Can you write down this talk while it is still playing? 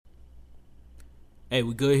Hey,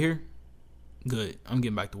 we good here? Good. I'm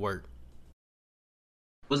getting back to work.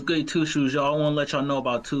 What's good, Two Shoes? Y'all, I want to let y'all know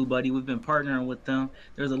about TubeBuddy. We've been partnering with them.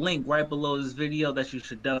 There's a link right below this video that you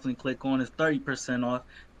should definitely click on. It's 30% off.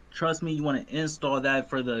 Trust me, you want to install that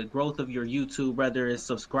for the growth of your YouTube, whether it's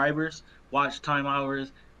subscribers, watch time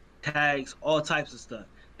hours, tags, all types of stuff.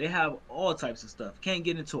 They have all types of stuff. Can't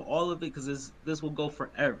get into all of it because this will go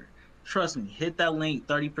forever. Trust me, hit that link,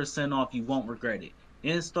 30% off. You won't regret it.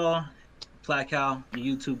 Install, Placow,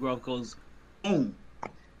 your YouTube growth goes boom.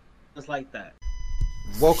 Just like that.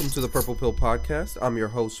 Welcome to the Purple Pill Podcast. I'm your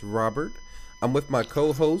host, Robert. I'm with my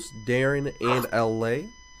co-host, Darren and LA.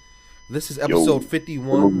 This is episode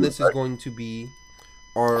 51. This is going to be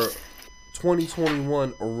our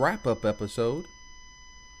 2021 wrap-up episode.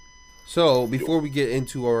 So, before we get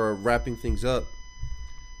into our wrapping things up,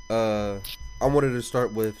 I wanted to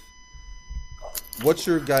start with, what's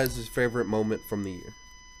your guys' favorite moment from the year?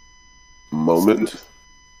 Moment?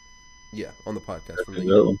 Yeah, on the podcast from the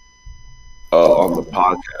year. On the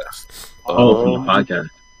podcast. From the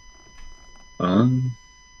podcast.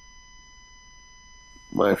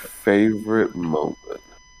 My favorite moment.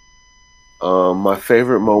 My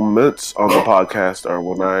favorite moments on the podcast are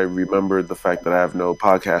when I remembered the fact that I have no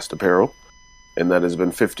podcast apparel, and that has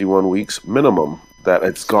been 51 weeks minimum that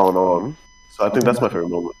it's gone on. So I think that's my favorite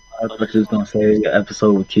moment. I thought you was gonna say the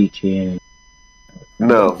episode with Kiki.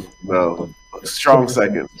 No. Strong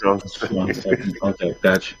second. Okay,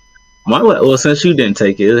 gotcha. Well, since you didn't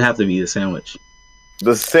take it, it'd have to be the sandwich.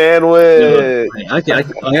 The sandwich. Yeah,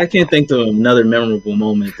 I can't think of another memorable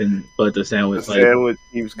moment but the sandwich. The sandwich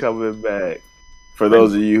keeps coming back. For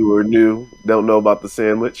those of you who are new, don't know about the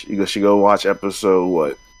sandwich, you should go watch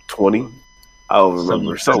episode 20. I don't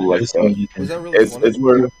remember, something like that. Was that really It's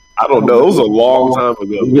where I don't know. It was a long time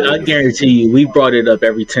ago. I guarantee you, we brought it up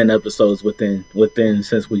every 10 episodes within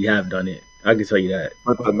since we have done it. I can tell you that.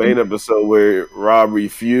 But the main episode where Rob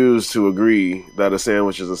refused to agree that a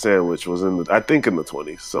sandwich is a sandwich was in the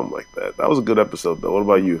 20s, something like that. That was a good episode, though. What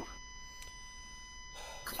about you?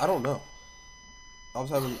 I don't know. I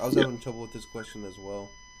was having trouble with this question as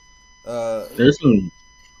well. There's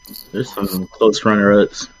some close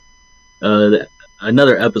runner-ups.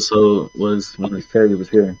 Another episode was when Terry was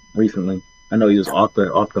here recently. I know he was off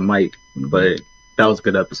the mic, but that was a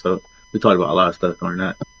good episode. We talked about a lot of stuff during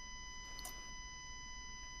that.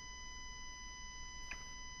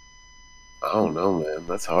 I don't know, man.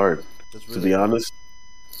 That's hard. Really to be honest.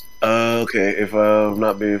 Okay, if I'm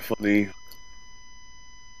not being funny,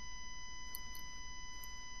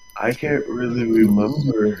 I can't really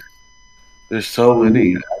remember. There's so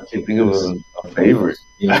many. I can't think of a favorite.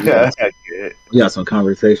 Yeah, we got some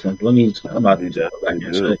conversations. I'm about to go back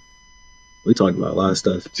and check. We talked about a lot of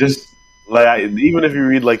stuff. Just even if you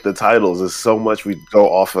read the titles, there's so much we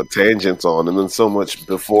go off of tangents on, and then so much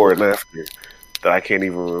before and after that I can't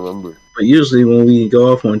even remember. But usually when we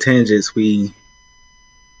go off on tangents, we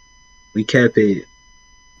cap it.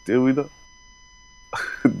 Did we though?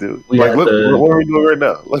 Dude, what are we doing right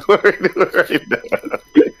now?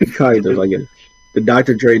 Kind of like the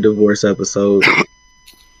Dr. Dre divorce episode.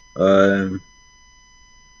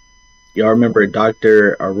 Y'all remember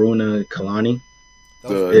Dr. Aruna Kalani?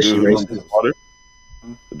 The dude who don't drink water?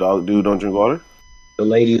 The dog dude don't drink water? The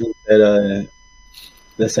lady who said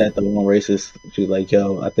that said the wrong racist. She was like,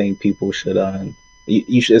 "Yo, I think people should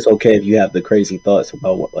you should. It's okay if you have the crazy thoughts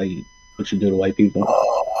about what you do to white people."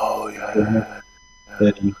 Oh yeah.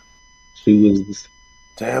 She was.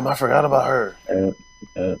 Damn, I forgot about her.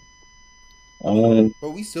 But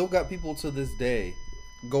we still got people to this day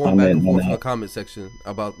going back and forth in the comment section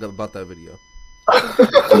about that video.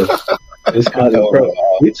 It's kind of, bro,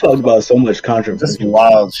 we talked about so much controversy. This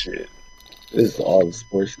wild shit. This is all the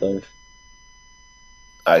sports stuff.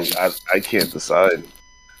 I can't decide.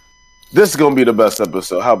 This is gonna be the best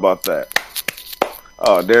episode. How about that?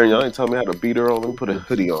 Oh, Darren, y'all ain't tell me how to beat her on. Let me put a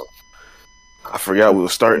hoodie on. I forgot we were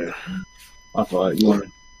starting. I thought we're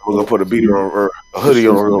gonna put a beater on or a hoodie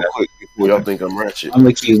on real quick before y'all think I'm ratchet. I'm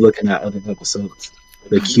gonna keep looking at other episodes.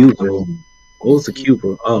 The cube rule. What was the cube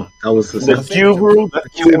rule? Oh, that was the cube rule.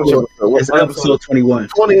 It's episode 21.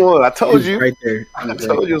 21. I told you right there. I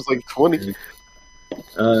told you it was 20.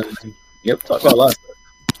 Yep. Talk about a lot of stuff.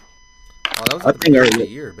 Oh, that was at the beginning of the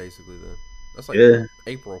year, basically. Then that's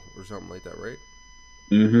April or something like that, right?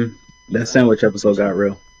 Mm-hmm. That sandwich episode got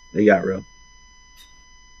real. They got real.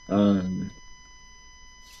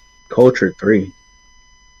 Culture 3.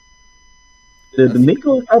 Did the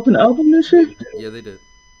Migos drop an album this year? Yeah, they did.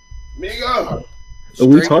 Migo.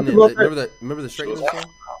 We talked about that. Remember the Straight song?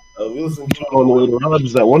 We listened to it on the way to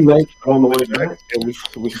Rogers that one night on the way back, and we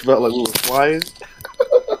felt like we were flying.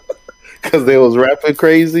 because they was rapping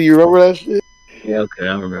crazy. You remember that shit? Yeah, okay,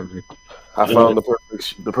 I remember. I found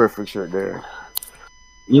the perfect shirt there.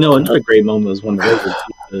 You know, another great moment was when the Ravens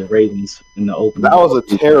beat the Ravens in the opening. That was a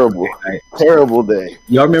terrible day.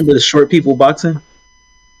 Y'all remember the short people boxing?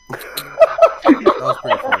 That was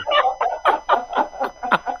pretty funny.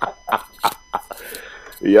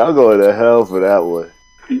 Y'all going to hell for that one.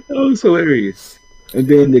 That was hilarious. And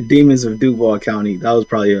then the Demons of Duval County. That was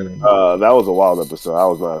probably that was a wild episode. I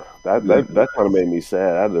was not that kind of made me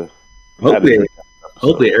sad.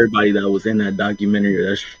 Hopefully everybody that was in that documentary,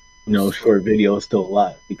 that short video is still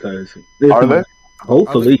alive because are they?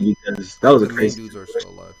 Hopefully, because that was a crazy. Dudes are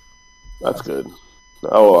still alive. That's good.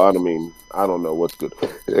 Oh, I don't know what's good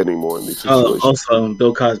anymore in these situations. Also,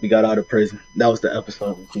 Bill Cosby got out of prison. That was the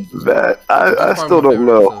episode. That I still don't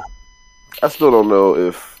know. I still don't know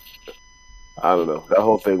if I don't know. That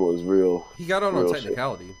whole thing was real. He got out on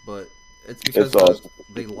technicality, but it's because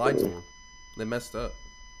they lied to him. They messed up.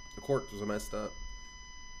 The court was messed up.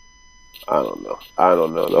 I don't know.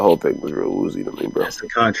 The whole thing was real woozy to me, bro. That's the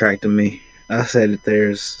contract to me. I said it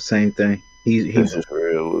there's the same thing. He's just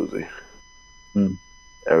real woozy. Hmm.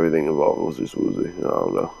 Everything involved was just woozy. I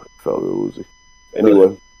don't know. It felt real woozy.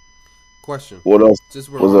 Anyway. Question. What else? Since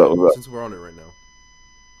we're on it right now.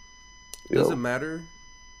 Does it matter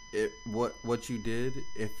what you did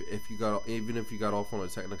if you got off on a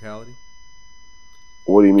technicality?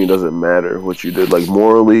 What do you mean? Does it matter what you did? Like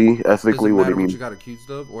morally, ethically? What do you mean? What you got accused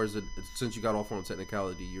of, or is it since you got off on a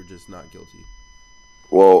technicality, you're just not guilty?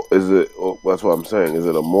 Well, that's what I'm saying. Is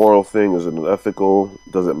it a moral thing? Is it an ethical?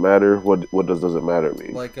 Does it matter? What does it matter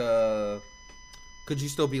mean? Like, could you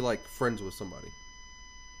still be like friends with somebody?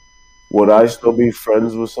 Would I still be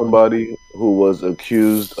friends with somebody who was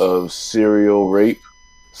accused of serial rape,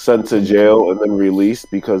 sent to jail, and then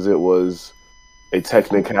released because it was a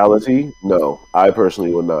technicality? No, I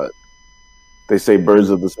personally would not. They say birds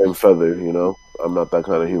of the same feather, you know? I'm not that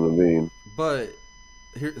kind of human being. But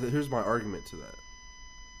here's my argument to that.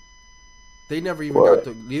 They never even got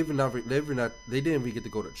to. They didn't even get to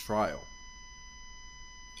go to trial.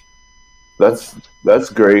 That's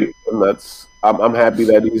great, and I'm happy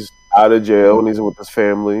that he's out of jail and he's with his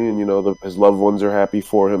family, and his loved ones are happy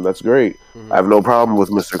for him. That's great. Mm-hmm. I have no problem with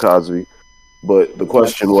Mr. Cosby. But the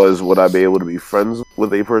question was, would I be able to be friends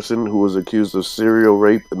with a person who was accused of serial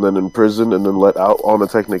rape and then in prison and then let out on a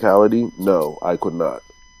technicality? No, I could not.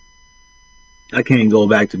 I can't go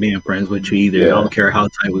back to being friends with you either. Yeah. I don't care how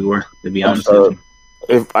tight we were, to be honest with you.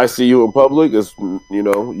 If I see you in public, it's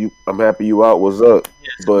I'm happy you out. What's up?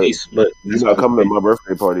 Yes, but you're not coming to my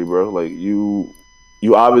birthday party, bro. Like you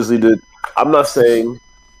obviously did. I'm not saying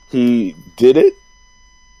he did it.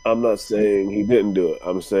 I'm not saying he didn't do it.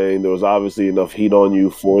 I'm saying there was obviously enough heat on you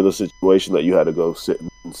for the situation that you had to go sit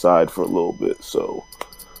inside for a little bit. So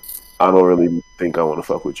I don't really think I want to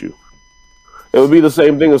fuck with you. It would be the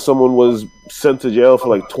same thing if someone was sent to jail for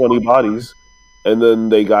like 20 bodies and then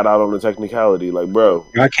they got out on a technicality. Like, bro,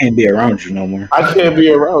 I can't be around you no more. I can't be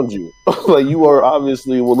around you. Like, you are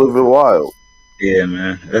obviously living wild. Yeah,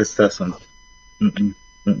 man. That's something.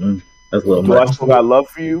 That's a little Do I still got love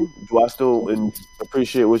for you? Do I still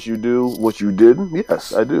appreciate what you do, what you did?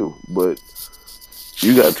 Yes, I do. But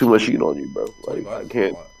you got too much heat on you, bro. Like,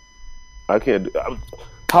 I can't.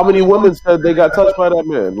 How many women said they got touched by that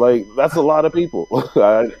man? Like, that's a lot of people.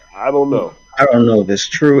 I don't know. I don't know if it's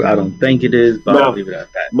true. I don't think it is, but I'll leave it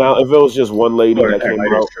at that. Now, if it was just one lady that came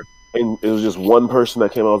out, and it was just one person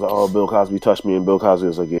that came out and was like, oh, Bill Cosby touched me, and Bill Cosby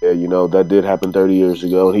was like, yeah, that did happen 30 years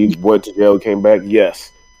ago, and he went to jail, came back,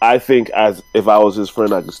 yes. I think as if I was his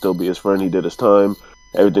friend, I could still be his friend. He did his time.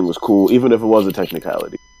 Everything was cool, even if it was a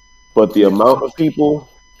technicality. But the amount of people...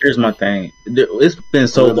 Here's my thing. It's been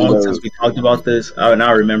so long since we talked about this, and I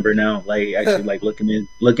remember now, like, actually, like,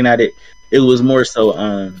 looking at it, it was more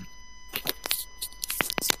so,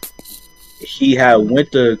 he had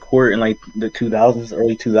went to court in, like, the 2000s,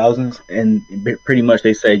 early 2000s, and pretty much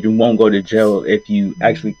they said you won't go to jail if you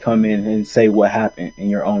actually come in and say what happened in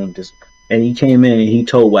your own and he came in and he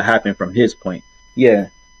told what happened from his point. Yeah,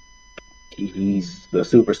 he's the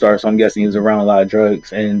superstar, so I'm guessing he was around a lot of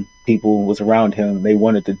drugs, and people was around him. They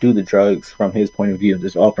wanted to do the drugs from his point of view,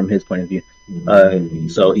 just all from his point of view.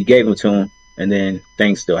 So he gave them to him, and then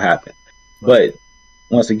things still happened. But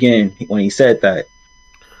once again, when he said that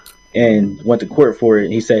and went to court for it,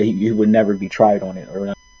 he said he would never be tried on it.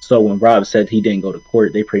 So when Rob said he didn't go to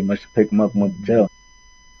court, they pretty much picked him up and went to jail.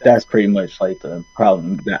 That's pretty much like the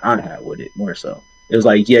problem that I had with it, more so. It was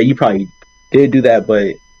like, yeah, you probably did do that,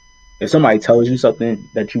 but if somebody tells you something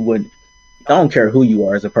that you wouldn't, I don't care who you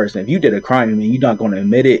are as a person. If you did a crime, I mean, you're not going to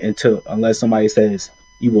admit it unless somebody says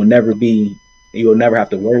you will never be and you'll never have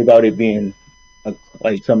to worry about it being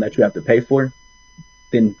like something that you have to pay for,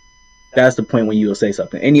 then that's the point when you'll say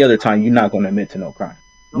something. Any other time, you're not going to admit to no crime.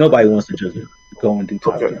 Nobody wants to just go and do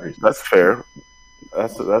time. Okay, that's fair.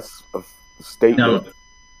 That's a statement.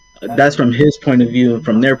 Now, that's from his point of view.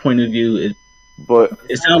 From their point of view, but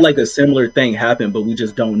it sounds like a similar thing happened, but we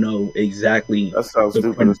just don't know exactly. That sounds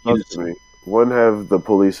stupid as fuck to me. When have the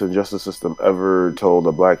police and justice system ever told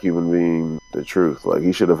a black human being the truth? Like,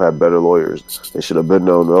 he should have had better lawyers. They should have been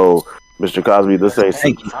known, oh, Mr. Cosby, this ain't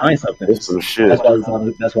something. It's some shit.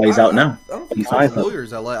 That's why he's out now. I don't think he signed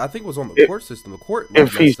lawyers. I think it was on the court system. The court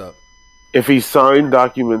messed up. If he signed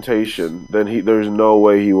documentation, then there's no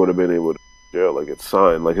way he would have been able to jail. Like, it's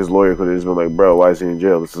signed. Like, his lawyer could have just been like, bro, why is he in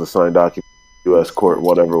jail? This is a signed document. U.S. court,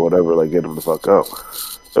 whatever. Like, get him the fuck out.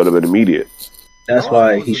 So it would have been immediate. That's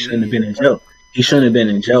why he shouldn't have been in jail. He shouldn't have been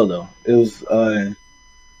in jail, though. It was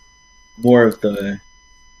more of the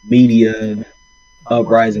media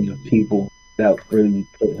uprising of people that really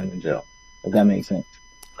put him in jail. If that makes sense.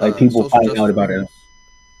 Like, people finding out about it.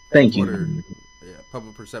 Thank you. Yeah,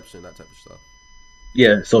 public perception, that type of stuff.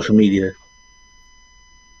 Yeah, social media.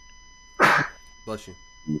 Bless you.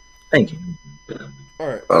 Thank you. All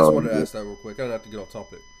right, I just wanted to ask that real quick. I don't have to get off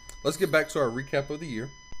topic. Let's get back to our recap of the year.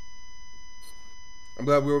 I'm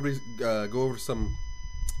glad we were able to go over some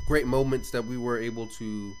great moments that we were able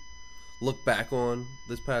to look back on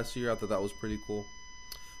this past year. I thought that was pretty cool.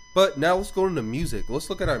 But now let's go into music. Let's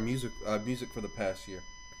look at our music for the past year.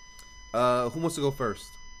 Who wants to go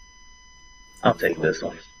first? I'll take this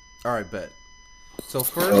one. All right, bet. So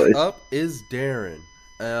first up is Darren.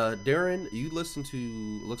 Darren, you listen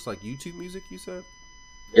to, looks like YouTube music, you said?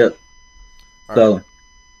 Yep. All so, right.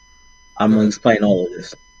 I'm going to explain all of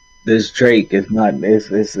this. This Drake is not,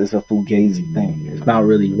 it's a fugazi thing. It's not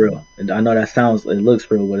really real. And I know it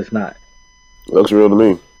looks real, but it's not. It looks real to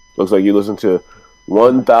me. Looks like you listen to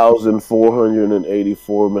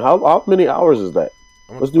 1,484 minutes. How many hours is that?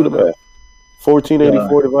 Let's do the math.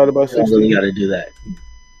 1484 divided by 60. You got to do that.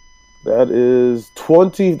 That is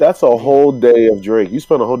 20. That's a whole day of Drake. You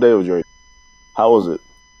spent a whole day with Drake. How was it?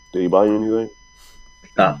 Did he buy you anything?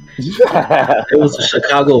 Stop. It was a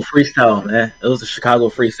Chicago freestyle, man. It was a Chicago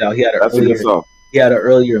freestyle. He had an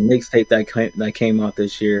earlier mixtape that came out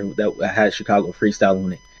this year that had Chicago freestyle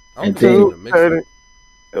on it. And then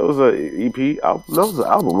it was an EP album. No, it was an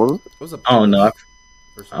album, wasn't it? I don't know.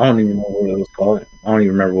 I don't even know what it was called. I don't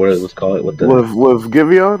even remember what it was called. With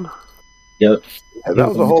Giveon? Yep. Yeah, that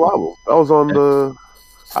was a whole album. That was on the.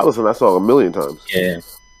 I listened to that song a million times. Yeah.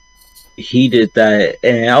 He did that,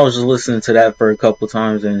 and I was just listening to that for a couple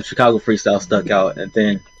times, and Chicago Freestyle stuck out, and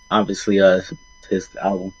then obviously his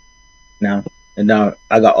album now, and now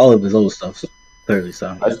I got all of his old stuff clearly.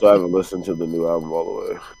 So I still haven't listened to the new album all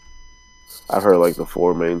the way. I've heard like the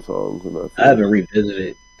 4 main songs, and I haven't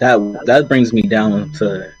revisited that. Brings me down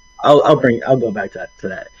to I'll go back to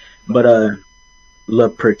that, but La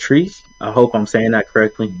Patrice, I hope I'm saying that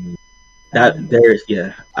correctly. I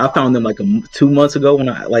found them like 2 months ago when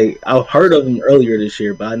I've heard of them earlier this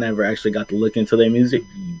year, but I never actually got to look into their music.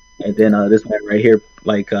 And then this man right here,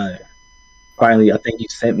 finally, I think you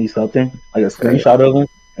sent me something, like a screenshot of them,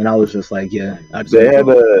 and I was just like, yeah.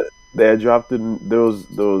 They had dropped in there was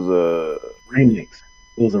a remix.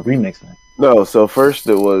 It was a remix, man. No, so first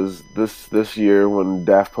it was this year when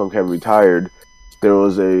Daft Punk had retired. There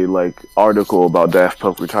was a article about Daft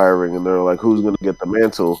Punk retiring, and they're like, "Who's gonna get the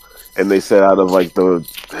mantle?" And they said out of the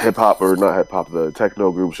hip hop or not hip hop, the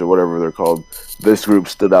techno groups or whatever they're called, this group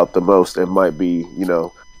stood out the most and might be,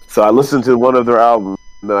 So I listened to one of their albums,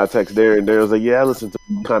 and then I texted Darren. Darren was like, "Yeah, I listened to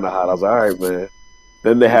Kind of Hot." I was like, "All right, man."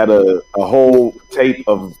 Then they had a whole tape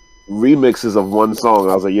of remixes of one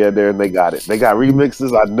song. I was like, "Yeah, Darren, they got it. They got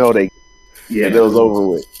remixes. I know they." Yeah, and it was over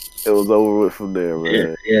with. It was over with from there,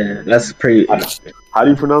 man. Yeah, that's pretty. How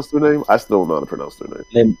do you pronounce their name? I still don't know how to pronounce their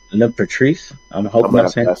name. Le Patrice. I'm hoping I'm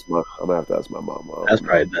saying. I'm gonna have to ask my mom. That's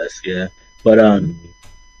probably best, yeah. But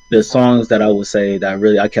the songs that I would say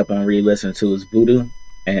that I kept on re-listening to is Voodoo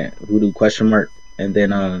and Voodoo ? And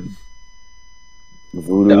then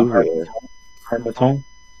Voodoo. Harmatone.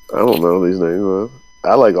 I don't know these names, man.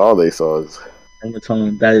 I like all their songs.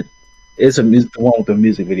 Harmatone. That is the one with the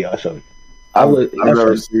music video I showed you. I've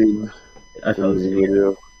never seen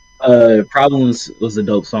the video. Problems was a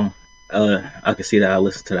dope song. I could see that. I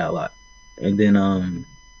listened to that a lot. And then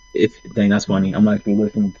that's funny. I'm actually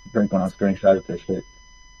listening to Drake on a screenshot of that shit.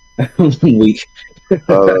 Weak.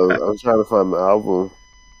 I'm trying to find the album.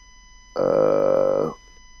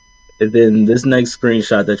 And then this next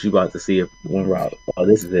screenshot that you about to see when Rob. Oh,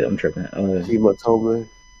 this is it. I'm tripping. Hematome.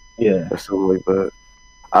 Yeah. Or something like that.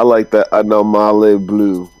 I like that. I know Male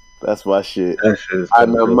Blue. That's my shit. That shit is I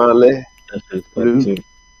know Molly. That shit is funny too.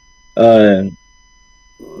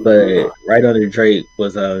 But right under Drake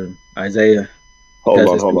was Isaiah. Hold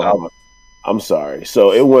on. I'm sorry.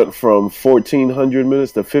 So it went from 1,400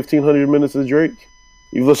 minutes to 1,500 minutes of Drake.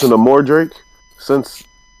 You've listened to more Drake since?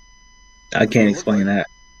 I can't explain that.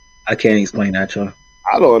 Y'all.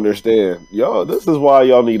 I don't understand. Y'all, this is why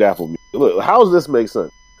y'all need Apple Music. Look, how does this make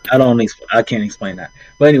sense? I can't explain that.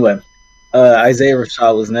 But anyway, Isaiah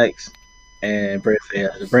Rashad was next, and Brent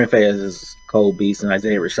Faiyaz. Brent Faiyaz is cold beast, and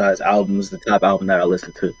Isaiah Rashad's album is the top album that I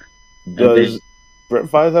listened to. Does Brent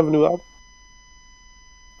Faiyaz have a new album?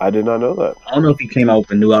 I did not know that. I don't know if he came out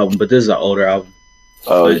with a new album, but this is an older album.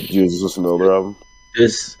 Oh, you just listen to the older album?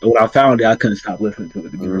 When I found it, I couldn't stop listening to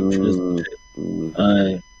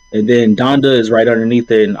it. And then Donda is right underneath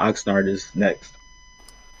it, and Oxnard is next.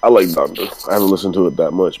 I like Donda. I haven't listened to it that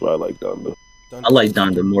much, but I like Donda. I like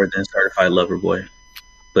Donda more than Certified Lover Boy.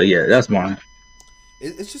 But yeah, that's mine.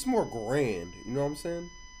 It's just more grand. You know what I'm saying?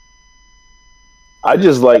 I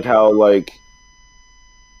just like how what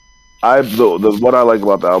I like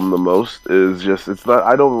about the album the most is just it's not.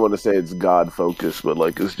 I don't want to say it's God focused, but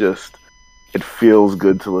like it's just it feels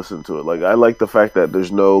good to listen to it. Like I like the fact that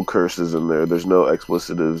there's no curses in there, there's no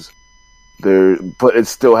explicitives there, but it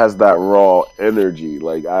still has that raw energy.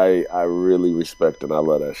 Like I really respect and I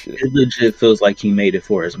love that shit. It legit feels like he made it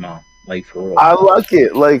for his mom. Like for real. I like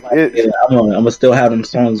it. Like it. Yeah, I'm gonna still have them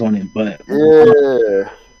songs on it, but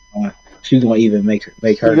yeah, she's gonna even make her.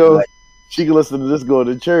 She can listen to this going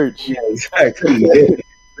to church. Yeah, exactly.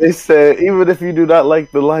 They said even if you do not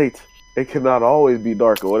like the light, it cannot always be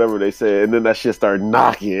dark or whatever they said, and then that shit started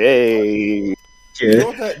knocking. Hey, yeah. You know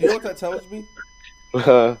what that tells me?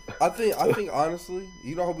 I think honestly,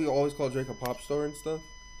 you know how we always call Drake a pop star and stuff.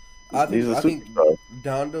 I think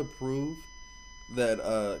Donda proved that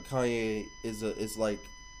Kanye is like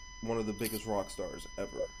one of the biggest rock stars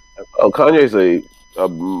ever. Oh, Kanye's a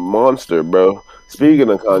monster, bro. Speaking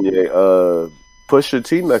of Kanye, Pusha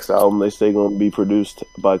T next album they say gonna be produced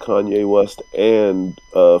by Kanye West and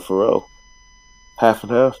Pharrell, half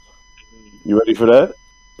and half. You ready for that?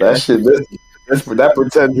 That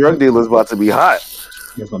pretend drug dealer is about to be hot.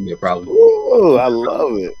 That's gonna be a problem. Ooh, I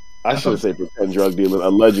love it. I should say pretend drug dealing,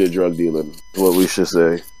 alleged drug dealing. Is what we should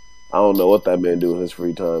say. I don't know what that man do in his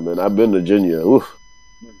free time, man. I've been to Virginia. Oof.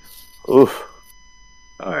 All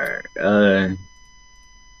right.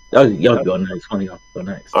 Y'all go next. One of y'all go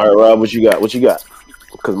next. All right, Rob, what you got?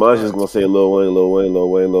 Because mine's just gonna say Lil Wayne, little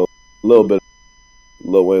bit,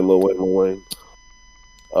 Lil Wayne.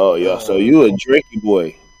 Oh yeah, so you a Drakey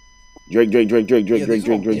boy? Drake.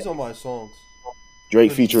 These are my songs.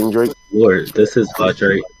 Drake featuring Drake. Lord, this is about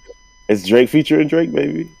Drake. It's Drake featuring Drake,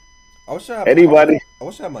 baby. I wish I had Anybody? I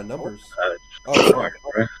wish I had my numbers. Sorry.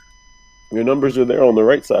 Your numbers are there on the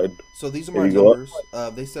right side. So these are my numbers.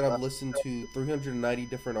 They said I've listened to 390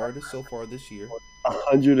 different artists so far this year.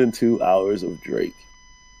 102 hours of Drake.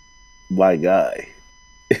 My guy.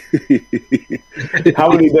 How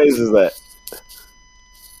many days is that?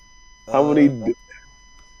 How many?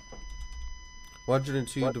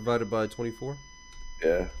 102 divided by 24.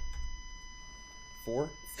 Yeah.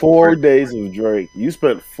 4 days of Drake. You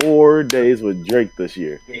spent 4 days with Drake this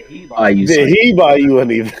year. Did he buy you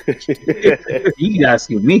anything? You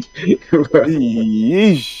asking me?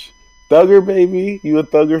 Yeesh. Thugger, baby. You a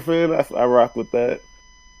Thugger fan? I rock with that.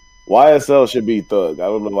 YSL should be Thug. I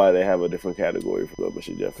don't know why they have a different category for them. It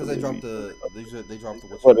should definitely they dropped the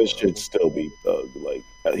but it should still be Thug. Like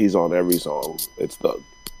he's on every song. It's Thug.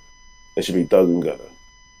 It should be Thug and Gunna.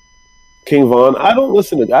 King Von, I don't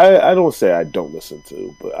listen to. I don't say I don't listen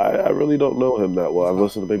to, but I really don't know him that well. I've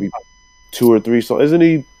listened to maybe 2 or 3 songs.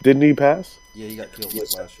 Didn't he pass? Yeah, he got killed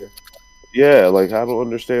last year. Yeah, like I don't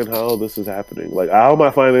understand how this is happening. Like how am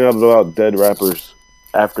I finding out about dead rappers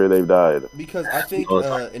after they've died? Because I think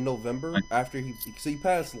in November after he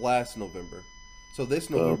passed last November, so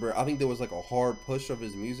this November I think there was like a hard push of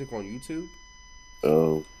his music on YouTube.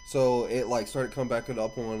 Oh. So it like started coming back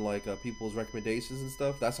up on like people's recommendations and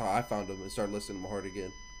stuff. That's how I found him and started listening to him hard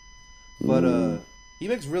again. But he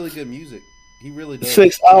makes really good music. He really does.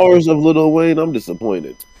 6 hours of Lil Wayne. I'm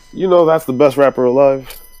disappointed. You know that's the best rapper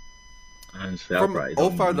alive. From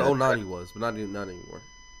 05 to 09 he was, but not anymore.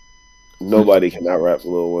 Nobody can out rap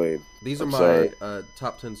Lil Wayne. These are my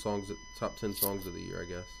top 10 songs of the year, I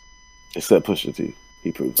guess. Except Pusha T.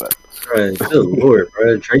 He proves that. Good Lord,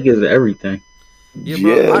 bro. Drake is everything.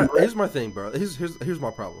 Yeah, bro. Here's my thing, bro. Here's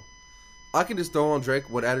my problem. I can just throw on Drake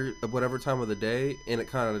whatever time of the day, and it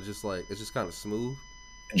kind of just like it's just kind of smooth.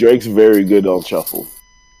 Drake's very good on shuffle.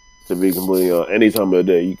 To be completely honest, any time of the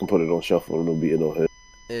day, you can put it on shuffle and it'll be no hit.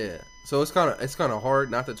 Yeah, So it's kind of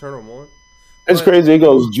hard not to turn them on. It's crazy. It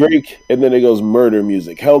goes Drake, and then it goes murder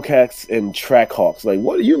music, Hellcats, and Trackhawks. Like,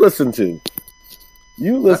 what do you listen to?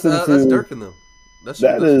 You listen to that's Dirk and them. That's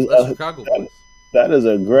Chicago boys. That is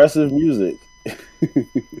aggressive music.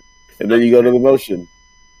 And then you go to the motion.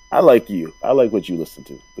 I like you. I like what you listen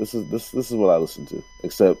to. This is what I listen to.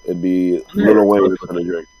 Except it'd be Lil Wayne instead of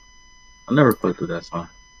Drake. I never put through that song.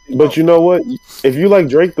 But you know what? If you like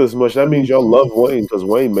Drake this much, that means y'all love Wayne because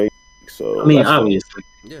Wayne made. So I mean, obviously,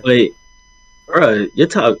 but bro,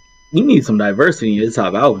 you need some diversity in your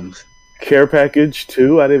top albums. Care Package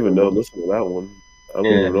 2. I didn't even know. Listen to that one. I don't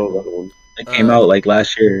even know that one. It came out like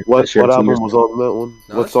last year. What album was on that one?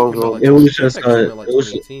 What songs were on? It was just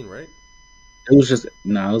 2018, right? It was just it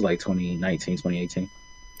was like 2019, 2018.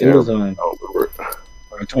 It was on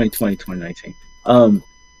 2020, 2019.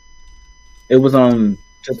 It was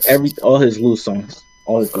just all his loose songs.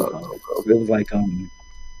 All his loose songs. It was like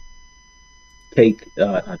Cake,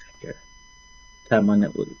 not Take Care. Tap My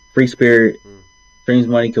Net with Free Spirit, Dreams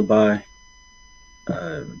Money Could Buy.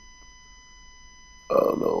 I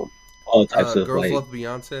don't know. All types of Girls like, Love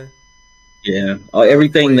Beyonce. Yeah,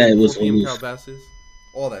 everything that was loose.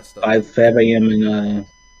 All that stuff. 5 AM in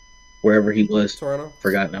wherever he was. Toronto.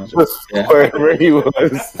 Forgot now. Yeah. Wherever he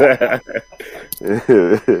was.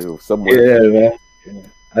 Somewhere. Yeah, man. Yeah.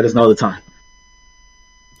 I just know the time.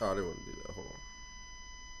 Oh, I didn't want to do that. Hold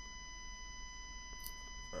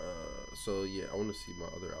on. So yeah, I want to see my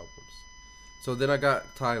other albums. So then I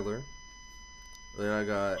got Tyler. Then I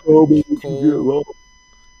got Cole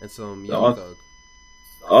and some Young Thug.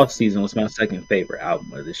 Off Season was my second favorite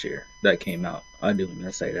album of this year that came out. I do want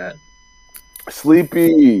to say that.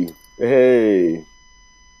 Sleepy, hey.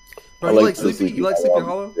 Bro, you like Sleepy? You like Sleepy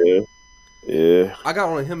Hollow? Yeah. I got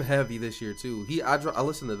on him heavy this year too. I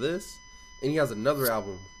listened to this, and he has another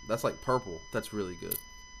album that's like purple. That's really good.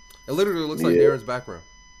 It literally looks like Darren's background.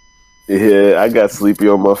 Yeah, I got Sleepy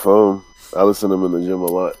on my phone. I listen to him in the gym a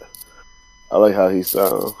lot. I like how he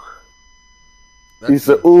sounds. He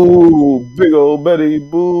said, "Ooh, big old Betty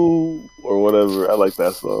Boo," or whatever. I like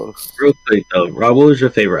that song. Real quick though, Rob, what was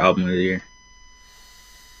your favorite album of the year?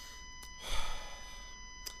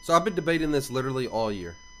 So I've been debating this literally all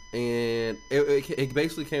year, and it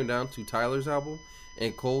basically came down to Tyler's album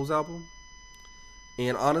and Cole's album.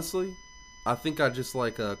 And honestly, I think I just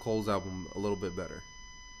like Cole's album a little bit better.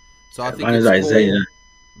 So I think mine is it's Isaiah. Cole,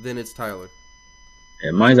 then it's Tyler.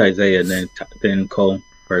 Yeah, mine's Isaiah, then Cole.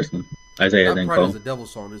 Personally, Isaiah, then Pride Cole. is a Devil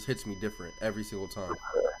song just hits me different every single time.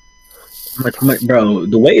 Bro,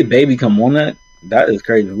 the way Baby come on that is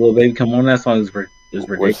crazy. Little Baby come on that song is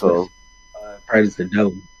ridiculous. Pride is the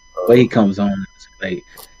Devil. The way he comes on, like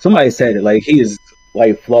somebody said it, like he is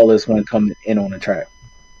like flawless when coming in on the track.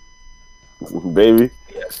 Baby.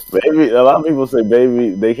 Baby, a lot of people say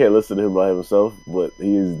Baby, they can't listen to him by himself, but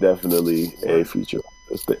he is definitely a feature.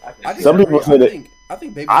 Some people say that. I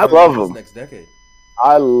think Baby. I love him. Next decade.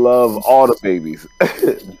 I love all the Babies,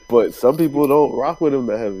 but some people don't rock with him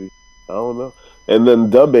that heavy. I don't know. And then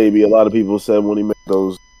DaBaby, a lot of people said when he made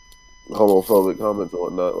those homophobic comments and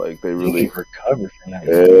whatnot, like they really recovered from that.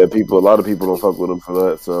 Yeah, a lot of people don't fuck with him for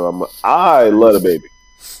that. So I love DaBaby.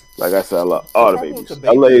 Like I said, I love all the Babies.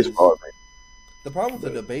 LA's all the Babies. The problem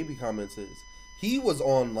with the DaBaby comments is he was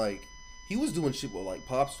doing shit with like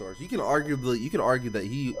pop stars. You can argue that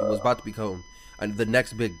he was about to become the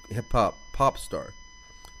next big hip hop pop star.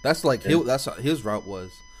 That's like that's how his route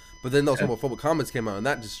was. But then those homophobic comments came out and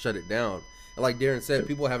that just shut it down. And like Darren said,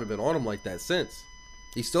 people haven't been on him like that since.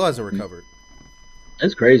 He still hasn't recovered.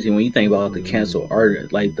 It's crazy when you think about the canceled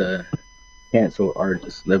artists, like the canceled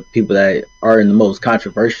artists, the people that are in the most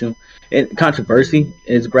controversial. And controversy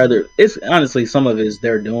is it's honestly some of it is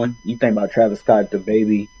they're doing. You think about Travis Scott,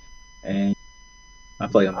 DaBaby, and I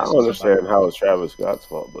feel like I don't understand how it's Travis Scott's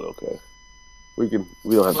fault, but okay. We don't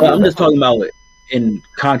have to. I'm just talking about it in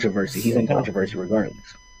controversy. He's in controversy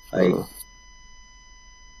regardless. Like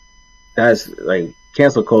that's like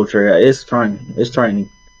cancel culture. It's trying its hardest.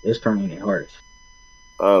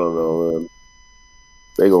 I don't know, man.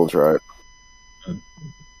 They gonna try it.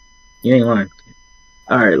 You ain't lying.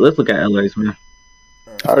 All right, let's look at LA's, man.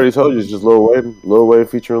 I already told you it's just Lil Wayne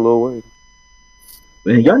featuring Lil Wayne.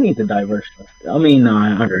 Man, y'all need to diversify. I mean,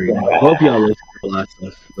 I heard you. I hope y'all listen to a lot of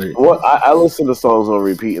stuff. But well, I listen to songs on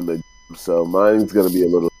repeat in the gym, so mine's gonna be a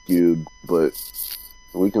little skewed, but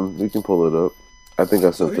we can pull it up. I think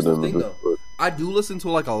I sent it in the Discord. I do listen to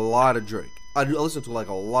like a lot of Drake. But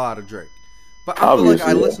I feel like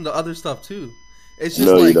I listen to other stuff too. It's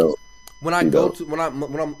just like when I'm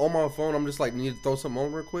on my phone, I'm just like need to throw something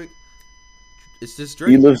on real quick. It's just He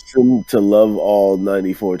Drake. listened to Love All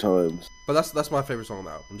 94 times. But that's my favorite song on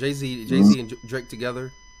the album. Jay-Z and Drake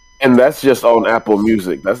together. And that's just on Apple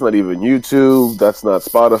Music. That's not even YouTube. That's not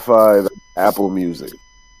Spotify. That's Apple Music.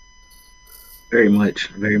 Very much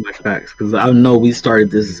facts. Because I know we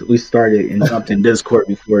started in something Discord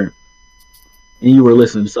before, and you were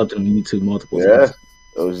listening to something on YouTube multiple times.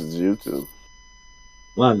 It was just YouTube.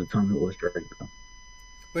 A lot of the time it was Drake. Though.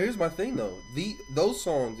 But here's my thing though: those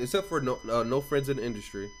songs, except for No Friends in the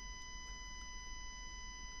Industry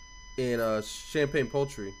and Champagne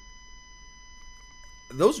Poultry,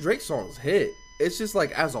 those Drake songs hit. It's just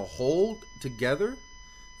like as a whole together,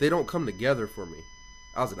 they don't come together for me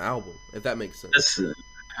as an album, if that makes sense.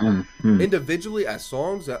 Individually as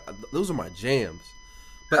songs, those are my jams.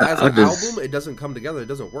 But as an album, it doesn't come together. It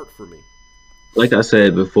doesn't work for me. Like I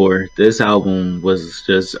said before, this album was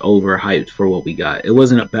just overhyped for what we got. It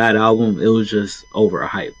wasn't a bad album. It was just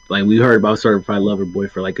overhyped. Like we heard about Certified Lover Boy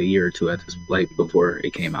for like a year or two at this, like before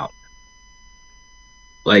it came out.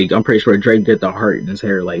 Like I'm pretty sure Drake did the heart in his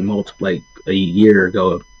hair like a year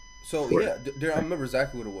ago. So yeah, I remember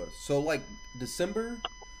exactly what it was. So like December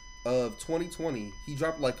of 2020, he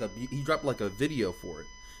dropped like a video for it,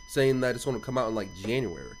 saying that it's going to come out in like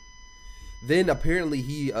January. Then apparently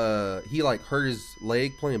he like hurt his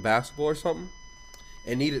leg playing basketball or something,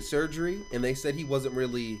 and needed surgery. And they said he wasn't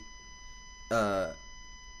really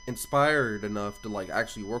inspired enough to like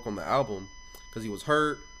actually work on the album because he was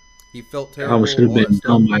hurt. He felt terrible. The album should have been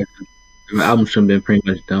done by. The album should have been pretty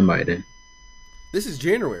much done by then. This is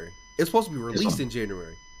January. It's supposed to be released in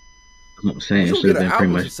January. I'm saying We it don't should get have an been pretty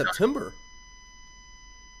album much in September.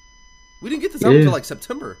 We didn't get this album until like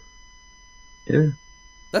September. Yeah.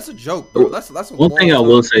 That's a joke, bro. That's a one thing I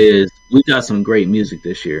will say is we got some great music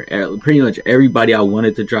this year. Pretty much everybody I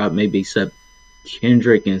wanted to drop, maybe except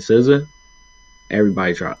Kendrick and SZA,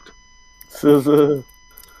 everybody dropped. SZA.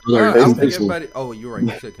 I don't think everybody. Oh, you're right.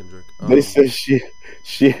 You said Kendrick. They said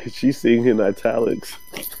she's singing in italics.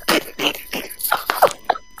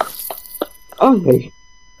 Okay.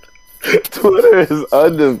 Twitter is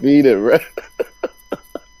undefeated, right?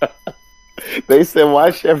 They said,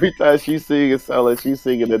 watch every time she sing, it sound like she's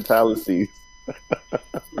singing italics.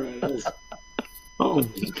 Oh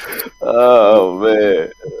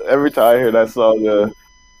man! Every time I hear that song,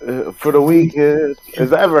 for the weekend, is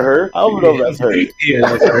that ever her? I don't know if that's her. Yeah,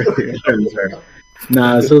 that's her. That's her.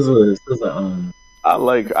 Nah, SZA.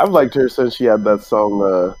 I've liked her since she had that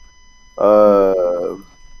song.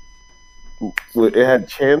 It had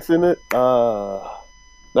Chance in it.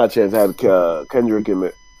 Not Chance. It had Kendrick in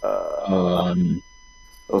it. It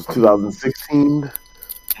was 2016.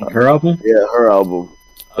 Her album? Yeah, her album.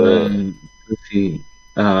 Let's see.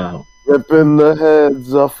 Ripping the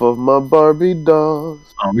heads off of my Barbie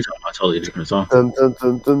dolls. Oh, we're talking about a totally different song. Dun, dun,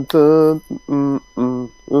 dun, dun,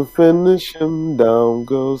 dun, We'll finish him down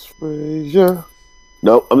goes Frazier.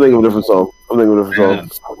 Nope, I'm thinking of a different song. I'm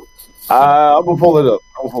gonna pull it up.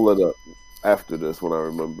 I'll pull it up after this when I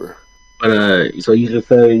remember. But so you just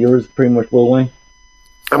said yours pretty much Lil Wayne?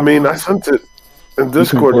 I mean, I sent it in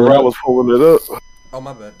Discord and I was pulling it up. Oh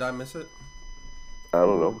my bad. Did I miss it? I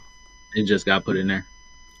don't know. It just got put in there.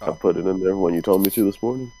 I put it in there when you told me to this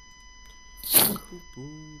morning.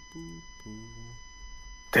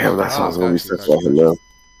 Damn, that song's gonna be such a love.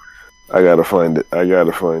 I gotta find it.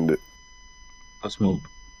 I'll smoke.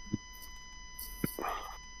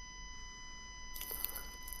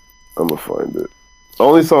 I'm gonna find it. The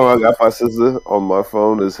only song I got by SZA on my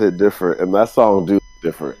phone is "Hit Different," and that song do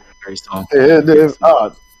different. Great song. And then,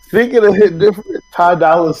 speaking of "Hit Different," Ty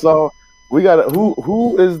Dolla song. We got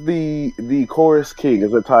who is the chorus king?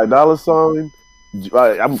 Is it Ty Dolla $ign?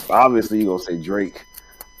 I'm obviously you gonna say Drake.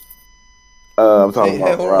 I'm talking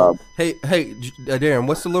about Rob. Hey, Darren,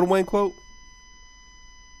 what's the Lil Wayne quote?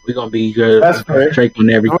 We're gonna be good. That's right. Drake on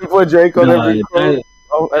every. We put Drake on every.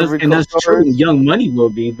 And that's true. Young Money will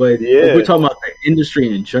be, but if we're talking about the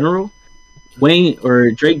industry in general, Wayne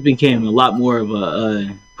or Drake became a lot more of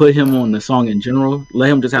a put him on the song in general. Let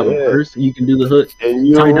him just have a verse. You can do the hook.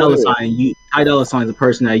 Ty Dolla $ign. Ty Dolla $ign is a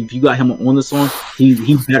person that if you got him on the song,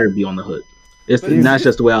 he better be on the hook. That's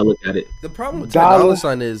just the way I look at it. The problem with Ty Dolla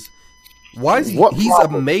 $ign is why is he's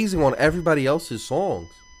amazing on everybody else's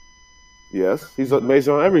songs. Yes, he's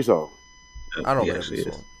amazing on every song. I don't know every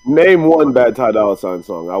song. Name one bad Ty Dolla $ign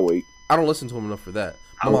song. I'll wait. I don't listen to him enough for that.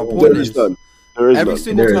 But my point is, every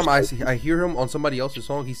single time I hear him on somebody else's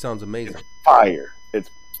song, he sounds amazing. It's fire.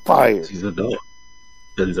 He's a dog.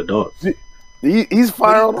 He's a dog. He's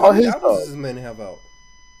fire on all his stuff. How many albums does this man have out?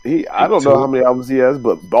 I don't know how many albums he has,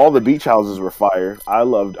 but all the Beach Houses were fire.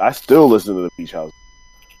 I still listen to the Beach Houses.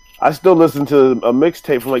 I still listen to a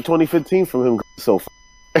mixtape from like 2015 from him. So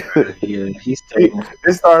Yeah, he's still.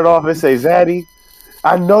 it started off and say, "Zaddy,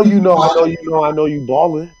 I know you know, I know you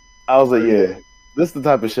balling." I was like, "Yeah, this is the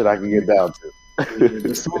type of shit I can get down to."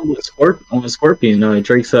 The song with Scorpion,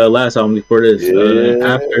 Drake's last album before this,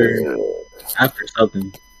 after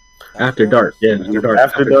something, after dark,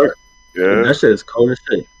 After dark. Yeah, that shit is cold as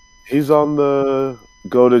shit. he's on the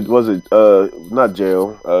not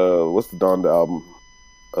jail? What's the Donda album?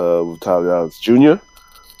 With Tyler Alex Jr.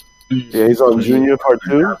 Yeah, he's on Junior Part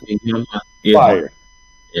 2. Yeah, Fire.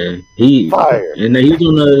 Yeah, Fire. and then he's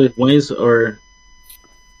on the Wayne's or.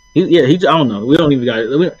 He, I don't know. We don't even got.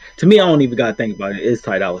 To me, I don't even got to think about it. It's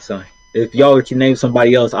Ty Dolla $ign. If y'all can name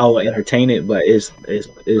somebody else, I will entertain it. But it's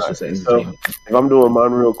just entertainment. So, if I'm doing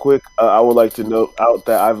mine real quick, I would like to note out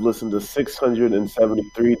that I've listened to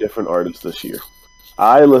 673 different artists this year.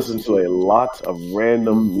 I listen to a lot of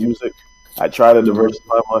random music. I try to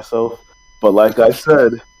diversify myself, but like I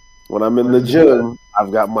said, when I'm in the gym, I've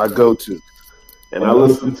got my go-to, and I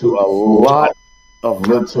listen to a lot of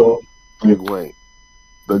Lil Big Wayne,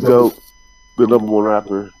 the GOAT, the #1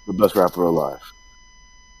 rapper, the best rapper alive.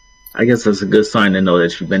 I guess that's a good sign to know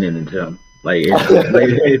that you've been in the gym. Like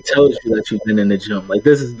it tells you that you've been in the gym. Like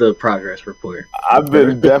this is the progress report. I've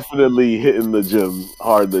been definitely hitting the gym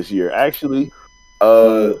hard this year. Actually,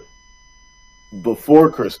 before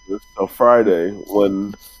Christmas, so Friday,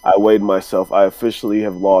 when I weighed myself, I officially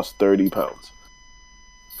have lost 30 pounds.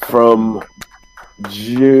 From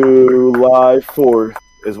July 4th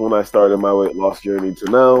is when I started my weight loss journey to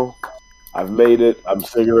now. I've made it. I'm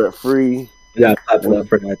cigarette free. You gotta clap it up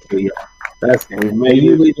for that too, yeah. That's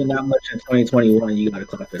you leaving that much in 2021. You gotta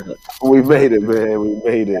clap it up. We made it, man. We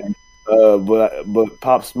made it. But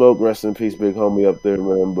Pop Smoke, rest in peace, big homie up there,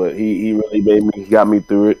 man. But he really got me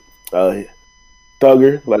through it.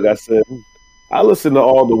 Thugger, like I said, I listen to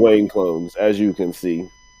all the Wayne clones, as you can see.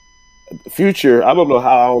 Future, I don't know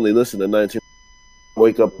how I only listen to 19.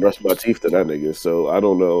 Wake up and brush my teeth to that nigga, so I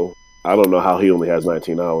don't know. I don't know how he only has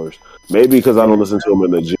 19 hours. Maybe because I don't listen to him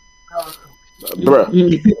in the gym. Bruh.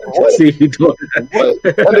 What?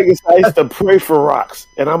 That nigga said I used to pray for rocks,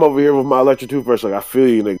 and I'm over here with my electric toothbrush like, I feel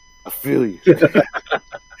you, nigga. I feel you.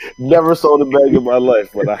 Never sold a bag in my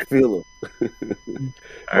life, but I feel him.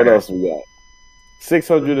 What else we got?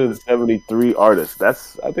 673 artists.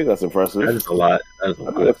 I think that's impressive. That is a lot.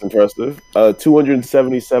 That's impressive.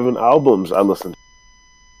 277 albums I listened to.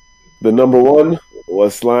 The #1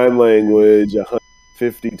 was Slime Language,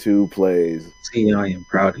 152 plays. See, I am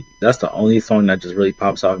proud of you. That's the only song that just really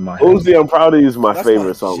pops out in my head. Uzi, I'm proud of you is my favorite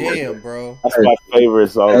my song. Jam, bro. That's my favorite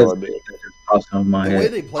song on there. Pops out in my The head. way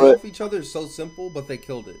they play off each other is so simple, but they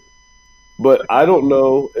killed it. But I don't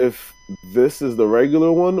know if this is the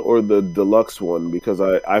regular one or the deluxe one, because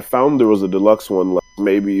I found there was a deluxe one, like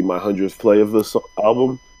maybe my 100th play of this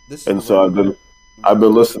album, and so I've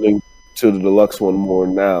been listening to the deluxe one more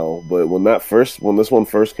now. But when this one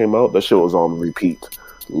first came out, that shit was on repeat.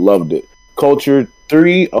 Loved it. Culture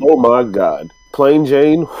 3, oh my god. Plain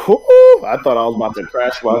Jane, whoo, I thought I was about to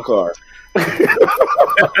crash my car.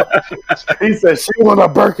 He said she want a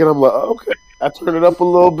Birkin. I'm like, okay. I turn it up a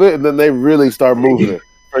little bit, and then they really start moving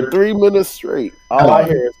for 3 minutes straight. All I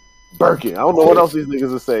hear is Birkin. I don't know what else these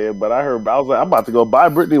niggas are saying, but I was like, I'm about to go buy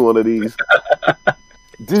Brittany one of these.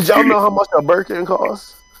 Did y'all know how much a Birkin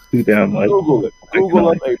costs? Too damn much. Google it. Google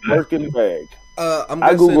up a Birkin bag. I'm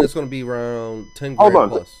guessing it's going to be around 10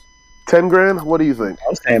 grand plus. 10 grand? What do you think? I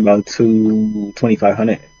was saying about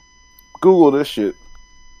 2,500. Google this shit.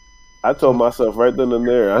 I told myself right then and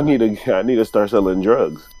there, I need to start selling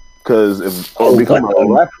drugs. Because become a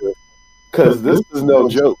rapper. Because this is no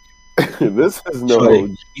joke. This is no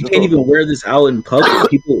joke. You can't even wear this out in public.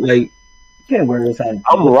 People you can't wear this out.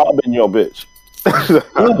 I'm robbing your bitch.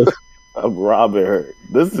 I'm robbing her.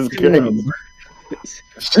 This is crazy.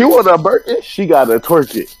 She want a Birkin, she gotta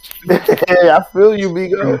twerk it. Hey, I feel you,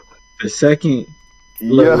 Migo. The second,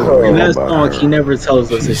 in that song, he never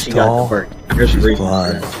tells us that she got the Birkin. There's a reason.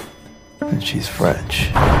 Blonde, and she's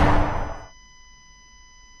French.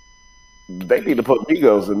 They need to put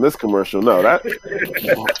Migos in this commercial. No,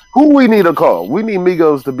 who we need to call? We need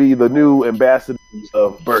Migos to be the new ambassadors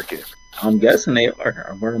of Birkin. I'm guessing they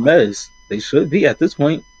are. Hermes. They should be at this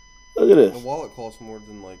point. Look at this. The wallet costs more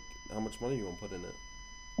than how much money you gonna put in it.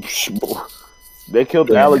 They killed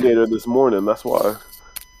the alligator this morning. That's why,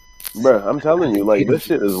 bro. I'm telling you, this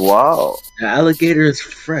shit is wild. The alligator is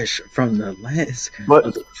fresh from the last.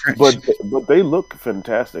 But they look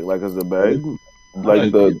fantastic. Like as a bag,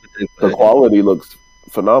 the quality looks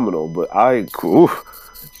phenomenal. But I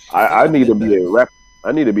need to be a rap.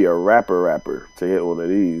 I need to be a rapper to get one of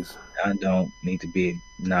these. I don't need to be.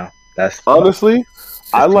 No. That's Honestly,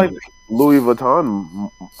 I that's like Louis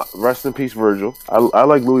Vuitton. Rest in peace, Virgil. I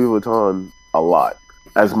like Louis Vuitton a lot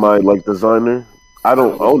as my like designer. I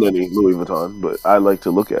don't own any Louis Vuitton, but I like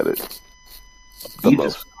to look at it the You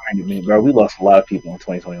most. just reminded me, bro. We lost a lot of people in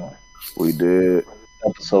 2021. We did.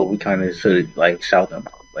 Episode we kind of should like shout them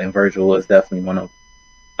out. And Virgil was definitely one of.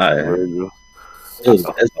 Virgil. It's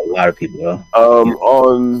a lot of people though.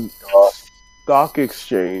 On Stock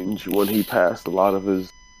Exchange, when he passed, a lot of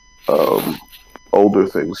his older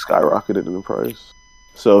things skyrocketed in price.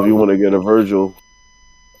 So if you want to get a Virgil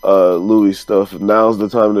Louis stuff, now's the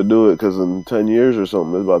time to do it because in 10 years or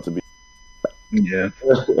something, it's about to be. Yeah.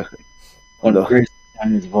 One of the greatest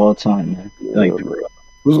designers of all time, man. Like,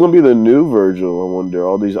 who's gonna be the new Virgil? I wonder.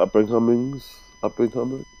 All these up and coming.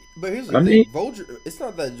 But here's the thing, Virgil. It's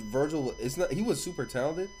not that Virgil. It's not. He was super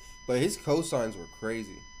talented, but his cosigns were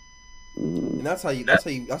crazy, and that's how he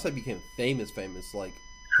became famous. Like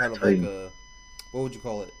kind of like a, what would you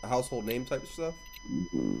call it? A household name type of stuff.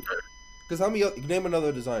 Because how many? Name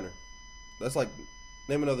another designer. That's like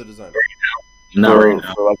name another designer. Not right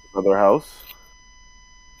now. For like another house.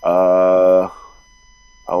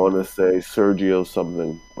 I want to say Sergio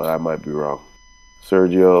something, but I might be wrong.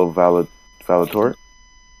 Sergio Valator? Is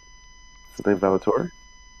his name Valator?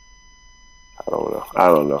 I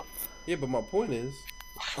don't know. Yeah, but my point is,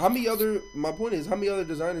 how many other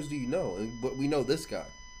designers do you know? But we know this guy.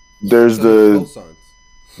 There's cosigns.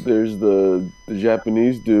 There's the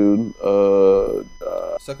Japanese dude.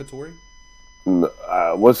 Sakatori.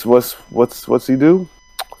 What's he do?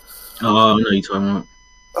 Oh, I know you're talking about.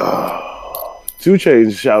 2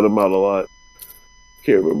 Chainz shout him out a lot.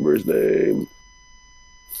 Can't remember his name.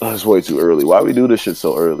 Oh, it's way too early. Why we do this shit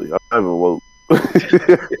so early? I haven't woke.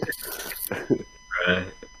 Right.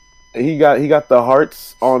 He got the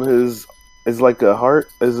hearts on his. It's like a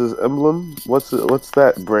heart is his emblem. What's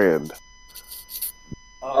that brand?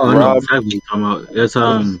 Oh, I know exactly what you're talking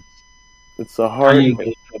about. It's a heart. Kanye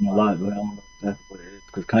gave him a lot, but I don't know exactly what it is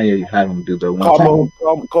because Kanye had him do the one.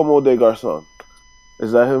 Como de Garçon.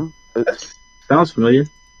 Is that him? Sounds familiar.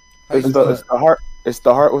 It's the heart. It's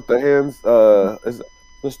the heart with the hands. Is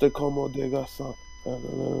Mr. Como de Garçon?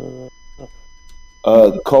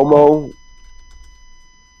 Como.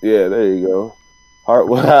 Yeah, there you go. Heart.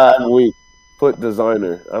 We put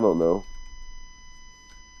designer. I don't know.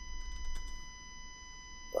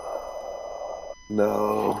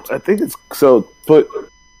 No, I think it's so. Put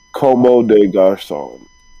Como de Garçon.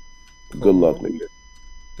 Good luck, nigga.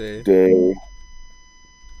 Day.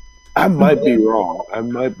 I might be wrong.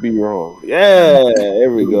 Yeah, there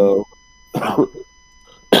we go.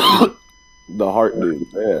 The heart dude.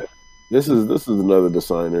 Yeah, this is another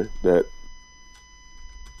designer that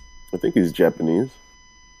I think he's Japanese.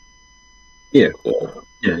 Yeah,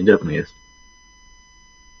 he definitely is.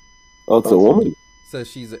 Oh, it's a woman. Says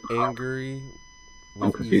she's angry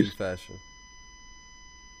with easy fashion.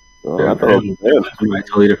 Oh, I thought it was somebody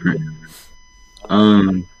totally different.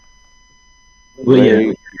 Well,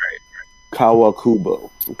 yeah. Kawakubo.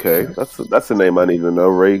 Okay, that's a name I need to know.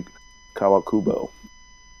 Ray Kawakubo.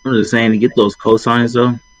 I'm just saying to get those cosigns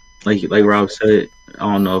though, like Rob said, I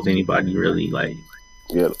don't know if anybody really like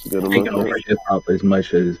get taking over hip hop as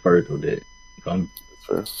much as Virgil did.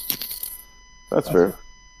 That's fair.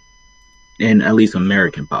 In at least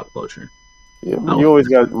American pop culture. Yeah, you always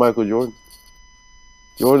got Michael Jordan.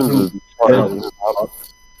 Jordan's part of hip hop.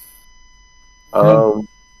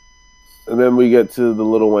 And then we get to the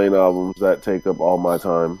Lil Wayne albums that take up all my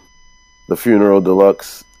time. The Funeral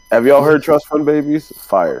Deluxe. Have y'all heard Trust Fund Babies?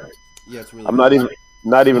 Fire. Yeah, it's really. I'm not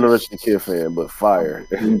even a Rich the Kid fan, but fire.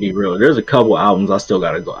 Be real. There's a couple albums I still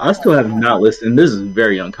gotta go. I still have not listened. This is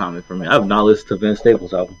very uncommon for me. I have not listened to Vince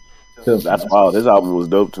Staples' album. That's wild. His album was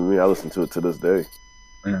dope to me. I listen to it to this day.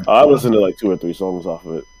 Yeah. I listen to like 2 or 3 songs off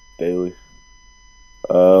of it daily.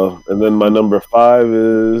 And then my number 5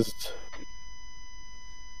 is.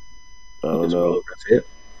 I don't know. That's it.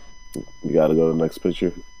 You gotta go to the next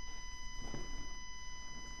picture.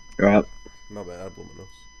 Right. My bad, I blew my nose.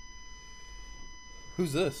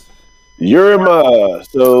 Who's this? Yurima.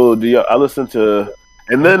 So I listen to,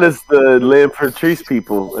 and then it's the Lamb Patrice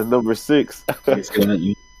people at number 6.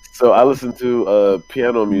 So I listen to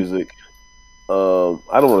piano music. I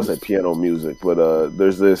don't want to say piano music, but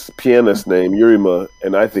there's this pianist named Yurima,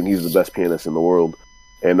 and I think he's the best pianist in the world.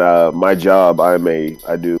 And my job, I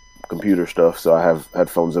do computer stuff, so I have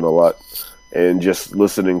headphones in a lot, and just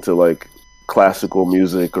listening to like classical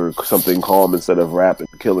music or something calm instead of rap and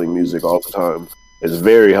killing music all the time is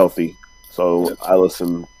very healthy. So I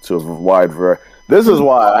listen to a wide variety. This is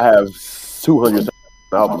why I have 200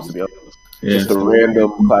 albums, to be honest. Just the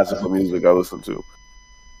random classical music I listen to.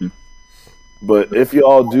 But if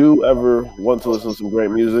y'all do ever want to listen to some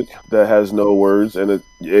great music that has no words and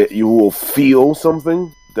you will feel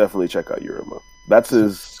something, definitely check out Yurima. That's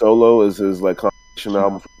his solo, is his like compilation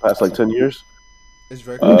album for the past like 10 years. Is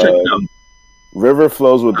Drake? River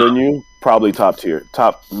Flows Within You, probably top tier,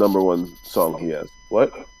 top number one song he has.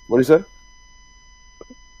 What? What did he say?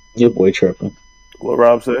 Your boy tripping. What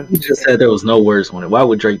Rob said? He just said there was no words on it. Why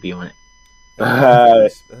would Drake be on it?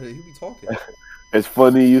 He be talking. It's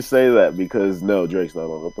funny you say that because no, Drake's not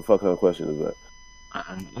on. What the fuck kind of question is that?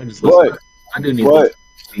 I just But, I do need but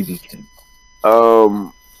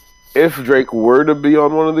to if Drake were to be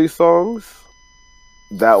on one of these songs,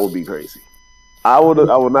 that would be crazy. I would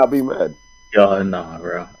not be mad. Yo, nah,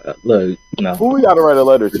 bro. Look, no. Who we got to write a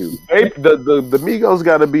letter to? The Migos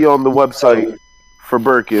got to be on the website for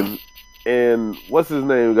Birkin, and what's his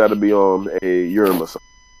name got to be on a Yurima song.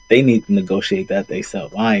 They need to negotiate that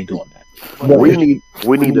themselves. I ain't doing that. We need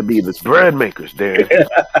to be the bread makers, Darren.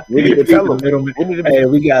 We need to tell them. Hey,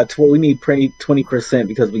 we need 20%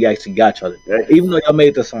 because we actually got y'all. Even though y'all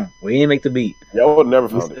made the song, we ain't make the beat. Y'all would never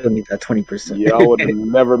We found still it. need that 20%. Y'all would have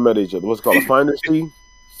never met each other. What's it called a finder's fee?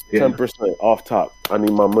 10% off top. I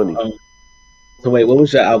need my money. So wait, what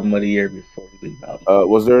was your album of the year before we leave out?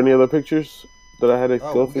 Was there any other pictures that I had to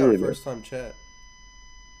go we through? got first time chat.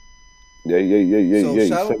 Yeah. So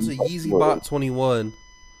shout out to YeezyBot21.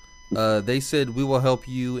 They said we will help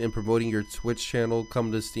you in promoting your Twitch channel.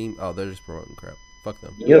 Come to Steam. Oh, they're just promoting crap. Fuck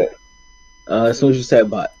them. Yeah. So what you said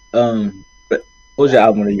about what was your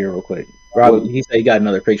album of the year, real quick? Rob, he said he got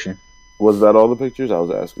another picture. Was that all the pictures? I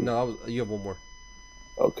was asking. No, you have one more.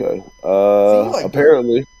 Okay. like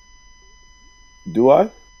Apparently. Do I?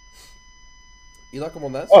 You like him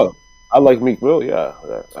on that Oh, song? I like Meek Mill. Yeah.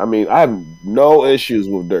 I mean, I have no issues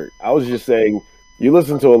with Dirt. I was just saying, you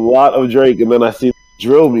listen to a lot of Drake, and then I see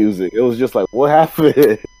drill music. It was just like, what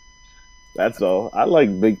happened? That's all. I like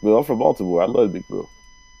Meek Mill. I'm from Baltimore. I love Meek Mill.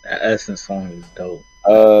 That Essence song is dope.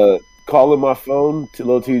 Calling My Phone,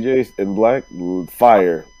 Lil TJ and Black,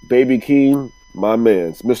 fire. Baby Keem, my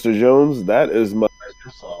man's. Mr. Jones, that is my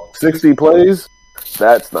 60 plays.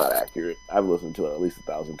 That's not accurate. I've listened to it at least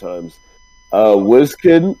 1,000 times.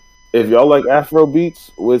 Wizkid, if y'all like Afro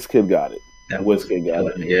beats, Wizkid got it. Wizkid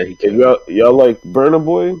got it. Yeah, he If y'all like Burna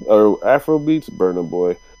Boy or Afro beats, Burna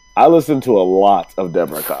Boy. I listen to a lot of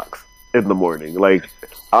Deborah Cox in the morning. Like,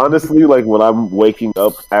 honestly, like when I'm waking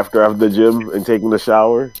up after the gym and taking a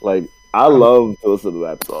shower, like I love to listen to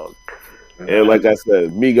that song. And like I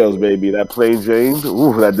said, Migos, baby, that Plain Jane,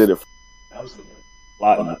 ooh, that did it.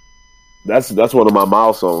 That's one of my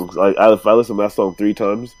mile songs. Like if I listen to that song 3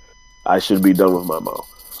 times, I should be done with my mile.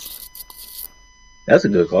 That's a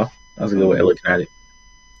good call. That's a good way of looking at it.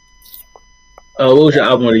 What was your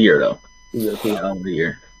album of the year, though? What was your album of the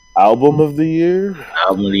year? Album of the year?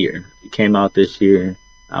 Album of the year. It came out this year.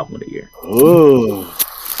 Album of the year. Oh,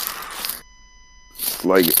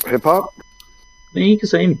 like hip hop? I mean, you can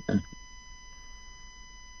say anything.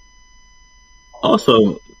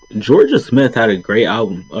 Also, Georgia Smith had a great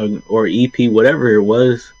album or EP, whatever it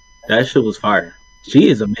was. That shit was fire. She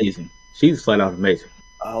is amazing. She's flat out amazing.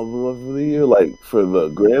 Album of the year, like for the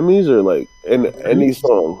Grammys or like in any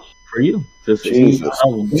song? For you, just Jesus. choose one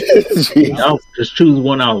album. Jesus. Just choose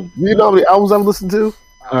one album. You know how many albums I've listened to?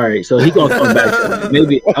 All right, so he gonna come back. To it.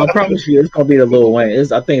 Maybe I promise you, it's gonna be the Lil Wayne.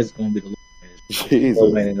 I think it's gonna be the Lil Wayne. Jesus.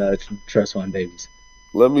 Lil Wayne and Trust Fund Babies.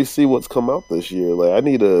 Let me see what's come out this year. Like I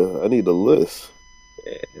need a list.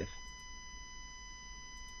 Yeah.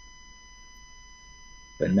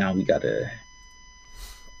 But now we gotta.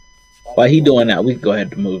 While he doing that, we can go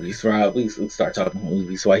ahead to movies. Rob, we can start talking about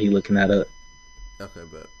movies. While he looking that up. Okay,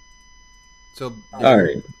 bet. So, All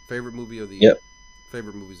right. Favorite movie of the year? Yep.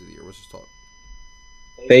 Favorite movies of the year. Let's just talk.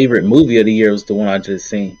 Favorite movie of the year was the one I just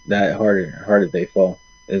seen. That Harder They Fall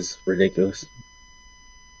is ridiculous.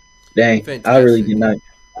 Dang, Fantastic.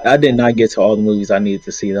 I did not get to all the movies I needed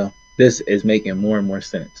to see though. This is making more and more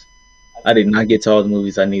sense. I did not get to all the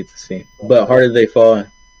movies I needed to see. But Harder They Fall,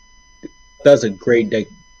 that's a great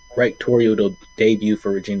directorial debut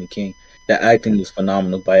for Regina King. The acting was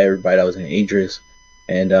phenomenal by everybody that was in Idris.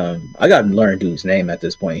 And I gotta learn dude's name at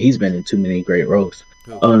this point. He's been in too many great roles.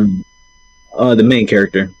 Who? The main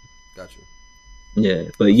character. Gotcha. Yeah,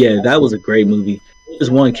 but yeah, that was a great movie.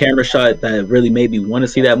 There's one camera shot that really made me want to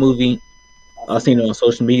see that movie. I seen it on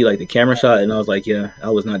social media, like the camera shot, and I was like, yeah, I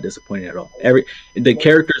was not disappointed at all. The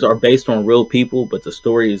characters are based on real people, but the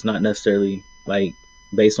story is not necessarily like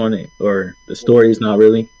based on it, or the story is not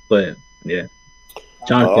really. But yeah,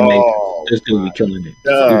 Jonathan Majors, this dude be killing it.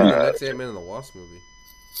 That's Ant-Man and the Wasp movie.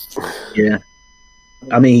 Yeah,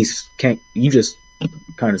 I mean, you just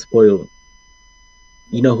kind of spoiled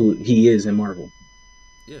You know who he is in Marvel?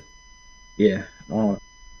 Yeah. Yeah.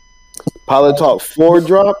 Pilot Talk 4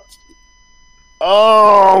 dropped.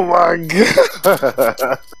 Oh my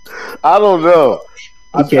god! I don't know.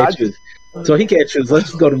 He can't choose. So he can't choose. Let's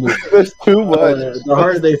just go to movie. There's too much. The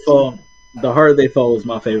Harder They Fall. The Harder They Fall was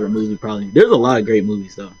my favorite movie. Probably. There's a lot of great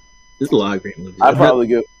movies though. There's a lot of great movies. I'd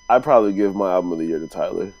probably give my album of the year to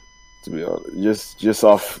Tyler. To be honest, just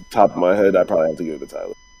off the top of my head, I probably have to give it to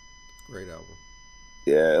Tyler. Great album.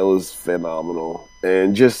 Yeah, it was phenomenal,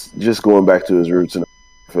 and just going back to his roots, and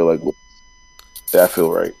I feel like I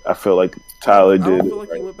feel right. I feel like Tyler did. I don't feel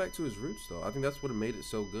like he went back to his roots though. I think that's what made it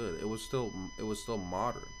so good. It was still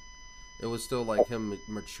modern. It was still like him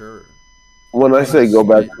mature. When I say go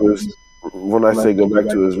back to his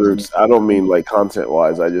roots, I don't mean like content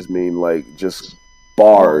wise. I just mean like just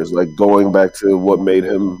bars, like going back to what made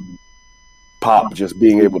him pop, just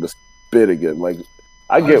being able to spit again. Like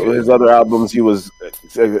I get with his other albums, he was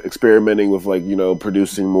experimenting with like, you know,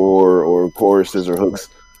 producing more or choruses or hooks.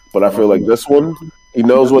 But I feel like this one, he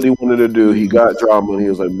knows what he wanted to do. He got drama, and he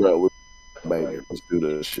was like, "Bro, let's do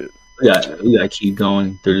this shit." We gotta keep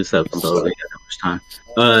going through this episode. We got that much time.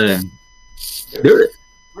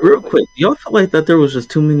 Real quick, do y'all feel like that there was just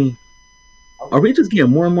too many? Are we just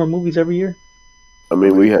getting more and more movies every year? I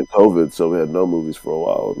mean, we had COVID, so we had no movies for a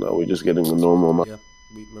while. Now we're just getting the normal amount. Yeah,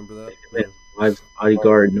 we remember that. Yeah.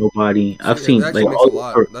 Bodyguard, Nobody. I've seen that like makes a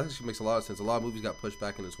lot. That actually makes a lot of sense. A lot of movies got pushed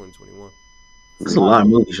back into 2021. There's a lot of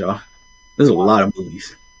movies, y'all. There's a lot of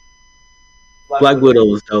movies. Black Widow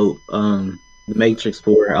was dope. The Matrix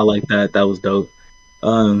 4, I like that. That was dope.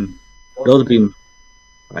 Those would be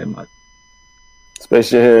probably my. Space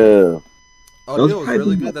Jam. Oh, it was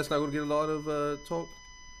really good. That's not going to get a lot of talk.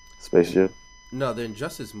 Space Jam. No, the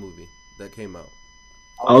Injustice movie that came out.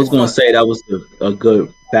 I was going to say that was a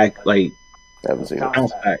good back, like. Haven't seen it.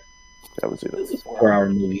 Bounce back. Haven't seen it. 4-hour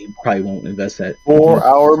movie. You probably won't invest that.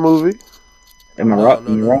 4-hour movie. Am I wrong?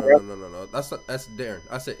 No. That's Darren.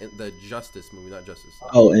 I said the Justice movie, not Justice.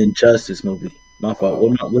 Oh, Injustice movie. My fault.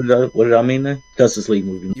 What did I mean then? Justice League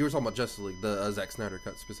movie. You were talking about Justice League, the Zack Snyder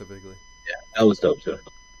cut specifically. Yeah, that was dope too.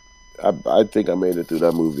 I think I made it through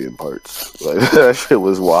that movie in parts. Like that shit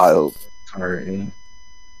was wild. Alright.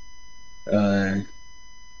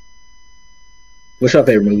 What's your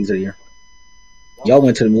favorite movies of the year? Y'all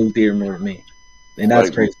went to the movie theater more than me, and that's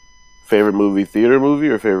crazy. Favorite movie, theater movie,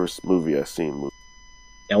 or favorite movie I've seen? Movie?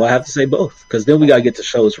 And I have to say both, because then we gotta get to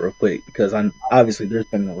shows real quick. Because obviously there's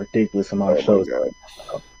been a ridiculous amount of shows. I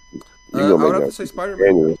would have to say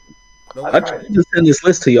Spider-Man. I tried to send this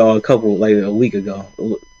list to y'all a week ago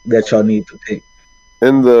that y'all need to pick.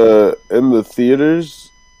 In the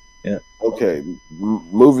theaters. Yeah. Okay.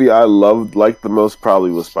 Movie I liked the most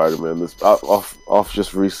probably was Spider-Man. This off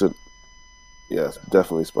just recent. Yes,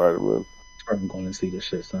 definitely Spider-Man. I'm going to see this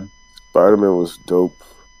shit, son. Spider-Man was dope,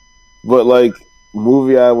 but like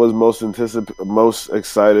movie I was most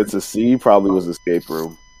excited to see probably was Escape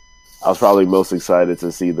Room. I was probably most excited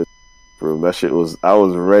to see the Room. That shit was. I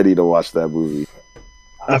was ready to watch that movie.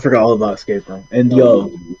 I forgot all about Escape Room. And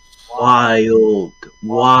wild.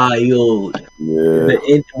 Yeah,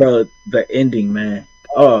 the ending, man.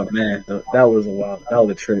 Oh man, that was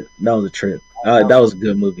a trip. That was a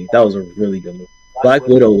good movie. That was a really good movie. Black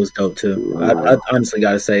Widow was dope too. I honestly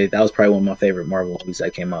gotta say that was probably one of my favorite Marvel movies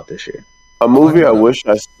that came out this year. A movie I wish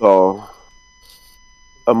I saw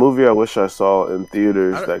in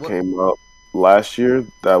theaters that came out last year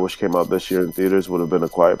that I wish came out this year in theaters would have been A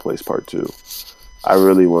Quiet Place Part 2. I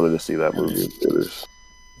really wanted to see that movie in theaters.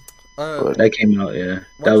 That came out, yeah.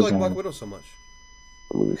 Why do you like Black Widow so much?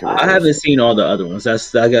 I haven't seen all the other ones. I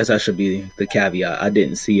guess that should be the caveat. I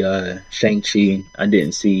didn't see Shang-Chi. I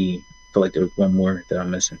didn't see. I feel like there was one more that I'm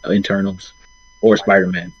missing. Eternals or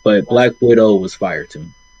Spider-Man. But Black Widow was fire to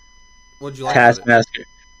me. What'd you like? Taskmaster.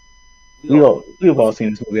 We've all seen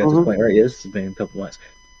this movie at this point, right? Yeah, this has been a couple months.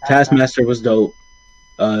 Taskmaster was dope.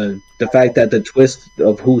 The fact that the twist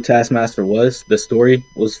of who Taskmaster was, the story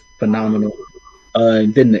was phenomenal.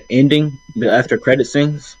 And then the ending, the after credit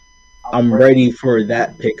scenes, I'm ready for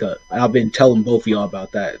that pickup. I've been telling both of y'all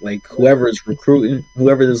about that. Like whoever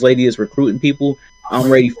this lady is recruiting people,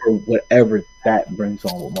 I'm ready for whatever that brings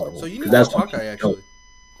on with Marvel. So you need to watch Hawkeye, actually.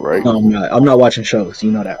 Right? No, I'm not watching shows.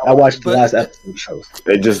 You know that. I watched the last episode of shows.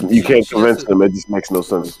 You can't convince them. It just makes no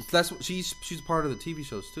sense. That's what she's part of the TV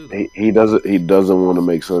shows too. He doesn't want to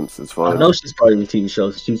make sense. It's fine. I know she's part of the TV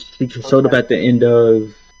shows. She showed up at the end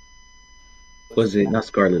of. Was it not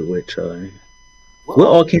Scarlet Witch? What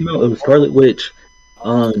all came out? It was Scarlet Witch,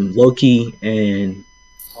 Loki, and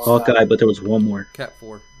Hawkeye. But there was one more.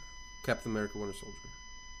 Captain America: Winter Soldier.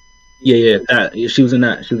 Yeah. She was in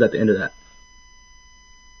that. She was at the end of that.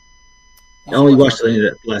 I only watched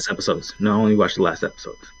the last episodes. No, I only watched the last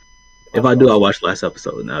episodes. If I do, I'll watch the last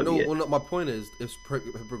episode. And that'll be it. Well, no, my point is, it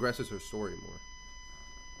progresses her story more.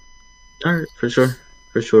 All right, for sure.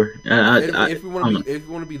 If you want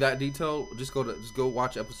to be that detailed, just go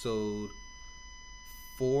watch episode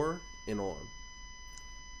 4 and on.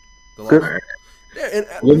 The last, Right. Yeah,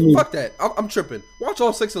 fuck that. I'm tripping. Watch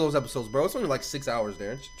all 6 of those episodes, bro. It's only like 6 hours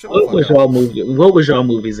there. What was y'all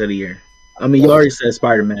movies of the year? I mean, you already said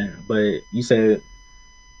Spider-Man, but you said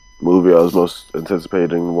Movie I was most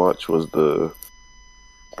anticipating to watch was the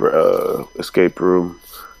Escape Room.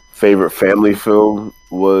 Favorite family film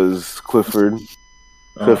was Clifford.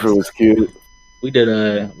 Clifford was cute. We did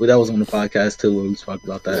that was on the podcast too where we talked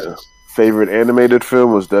about that. Yeah. Favorite animated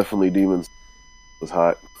film was definitely Demons. It was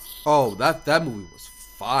hot. Oh, that movie was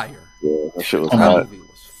fire. Yeah, that shit was That hot. movie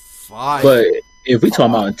was fire. But if we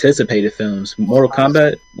talking about anticipated films, Mortal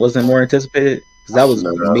Kombat wasn't more anticipated because that was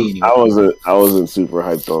for me. Anyway. I wasn't super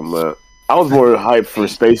hyped on that. I was more hyped for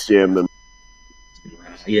Space Jam than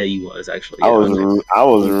Yeah, you was actually. I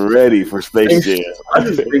was ready for Space Jam. I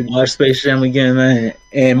just rewatched Space Jam again, man.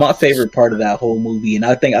 And my favorite part of that whole movie, and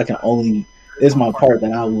I think I can only this is my part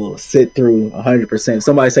that I will sit through 100%. If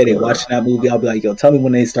somebody say they watching that movie, I'll be like, yo, tell me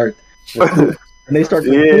when they start. When they start.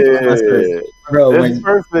 Yeah, bro. that's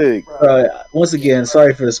perfect. Once again,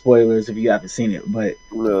 sorry for the spoilers if you haven't seen it, but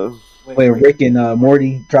No. when Rick and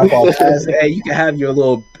Morty drop off, hey, you can have your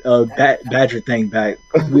little badger thing back.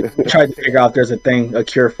 We tried to figure out if there's a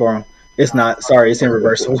cure for him. It's not. Sorry, it's in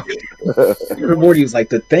reverse. Morty was like,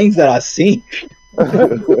 the things that I see.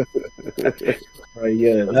 Right,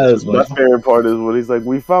 yeah, that was my favorite part is when he's like,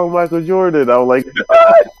 "We found Michael Jordan." I'm like,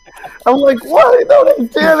 what? What? No, they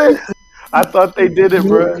did it. I thought they did it,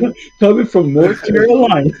 bro. Coming from North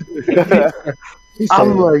Carolina.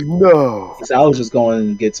 I'm like, no. So I was just going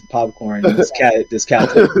to get some popcorn. And this cat.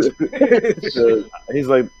 He's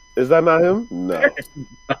like, is that not him? No.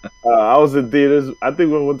 I was in theaters. I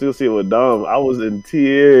think we went to go see it with Dom. I was in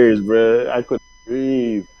tears, bro. I couldn't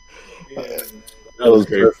breathe. That was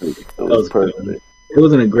perfect. That was perfect. It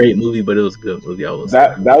wasn't a great movie, but it was a good movie.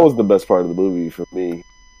 That was the best part of the movie for me.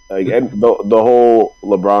 Like, and the whole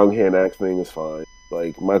LeBron can't act thing is fine.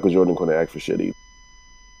 Like, Michael Jordan couldn't act for shit either.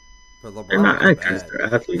 They're not actors;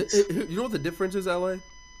 they're athletes. You know what the difference is, LA?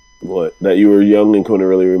 What? That you were young and couldn't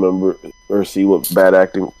really remember or see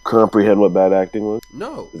comprehend what bad acting was?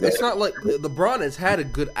 No, it's not like LeBron has had a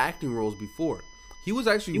good acting roles before. He was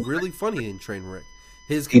actually really funny in Trainwreck.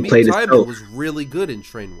 His comedic timing was really good in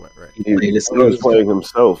Trainwreck. He was playing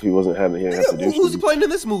himself. He wasn't having. He didn't have to do. Who's he playing in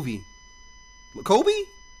this movie? Kobe?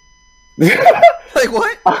 Like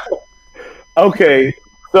what? Okay,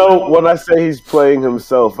 so when I say he's playing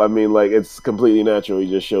himself, I mean like it's completely natural. He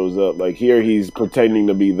just shows up. Like here, he's pretending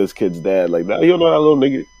to be this kid's dad. Like you don't know that little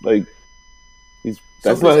nigga. Like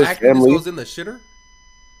that's not his family. Goes in the shitter.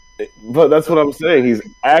 But that's what I'm saying. He's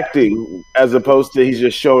acting as opposed to he's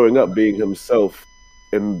just showing up being himself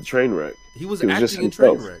in Trainwreck. He was acting in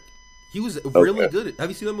Trainwreck. He was really good. Have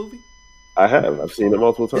you seen that movie? I have. I've seen it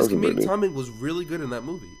multiple times. His comedic timing was really good in that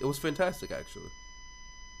movie. It was fantastic, actually.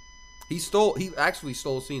 He actually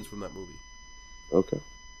stole scenes from that movie. Okay.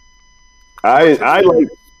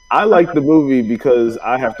 I like the movie because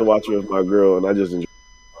I have to watch it with my girl, and I just enjoy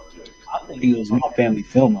it. I think it was my family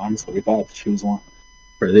film, honestly, if I had to choose one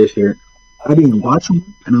for this year. I didn't watch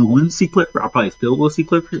them, and I wouldn't see Clifford. I probably still will see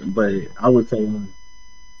Clifford, but I would say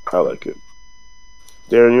I like it.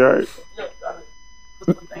 Darren, you alright?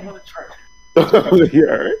 You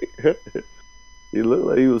alright? He looked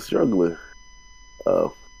like he was struggling.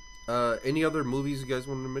 Oh. Any other movies you guys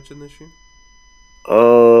wanted to mention this year?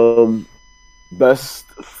 Best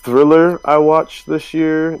thriller I watched this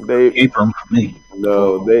year. They did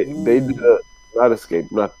not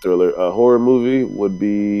Escape, not thriller. A horror movie would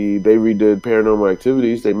be they redid Paranormal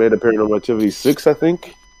Activities. They made a Paranormal Activity 6, I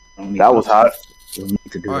think. That was hot. All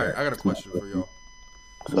right, I got a question for y'all.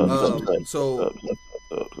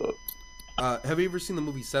 Have you ever seen the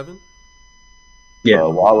movie Seven? Yeah, a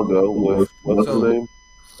while ago. What's the name?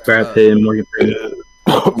 Brad Pitt and Morgan Freeman.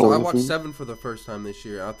 So I watched Seven for the first time this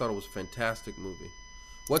year. I thought it was a fantastic movie.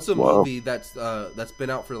 What's a movie that's been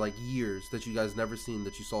out for like years that you guys never seen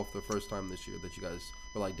that you saw for the first time this year that you guys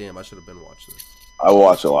were like, damn, I should have been watching this? I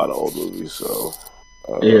watch a lot of old movies, so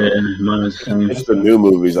it's the new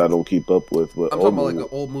movies I don't keep up with. But I'm talking about like an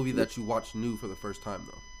old movie that you watched new for the first time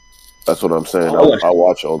though. That's what I'm saying. I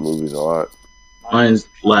watch old movies a lot. Mine's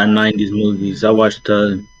a lot of 90s movies. I watched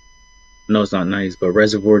no, it's not 90s, but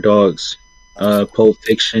Reservoir Dogs, Pulp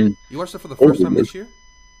Fiction. You watched it for the first time this year?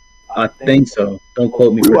 I think so. Don't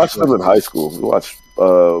quote me. We watched them in high school.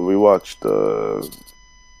 We watched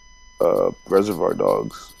Reservoir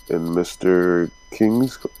Dogs in Mr.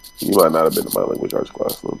 King's. You might not have been in my language arts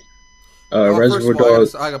class though. First Reservoir of all,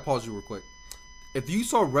 Dogs. I gotta pause you real quick. If you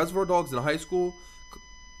saw Reservoir Dogs in high school,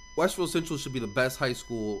 Westville Central should be the best high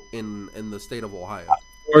school in the state of Ohio.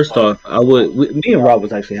 First off, me and Rob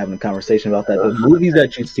was actually having a conversation about that. The movies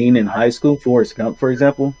that you've seen in high school, Forrest Gump, for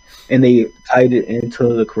example, and they tied it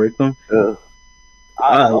into the curriculum. Yeah.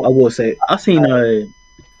 I will say I've seen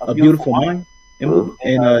A Beautiful Mind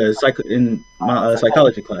in my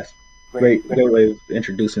psychology class. Great way of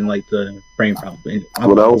introducing like the brain problem.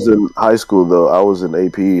 When I was in high school, though, I was in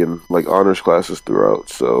AP and like honors classes throughout,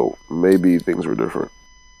 so maybe things were different.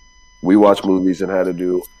 We watched movies and had to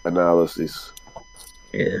do analyses.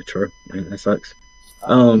 Yeah, true. Yeah, that sucks.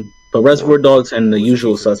 But Reservoir Dogs and The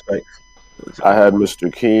Usual Suspects. I had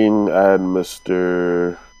Mr. King. I had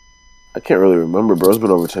Mr. I can't really remember, bro. It's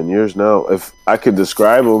been over 10 years now. If I could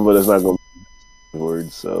describe them, but it's not going to be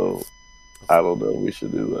words, so I don't know. We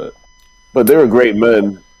should do that. But they were great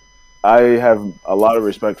men. I have a lot of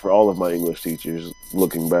respect for all of my English teachers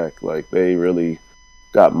looking back. Like, they really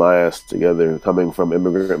got my ass together coming from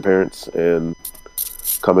immigrant parents and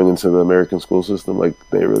coming into the American school system. Like,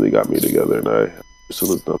 they really got me together, and I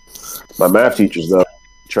salute them. My math teachers, though,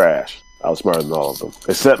 trash. I was smarter than all of them.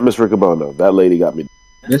 Except Miss Riccobono. That lady got me.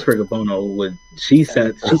 Miss Riccobono she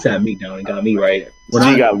sat me down and got me right.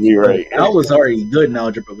 She got me right. I was already good in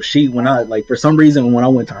algebra, but for some reason when I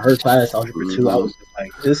went to her class, algebra 2, I was just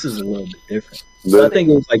like, this is a little bit different. So I think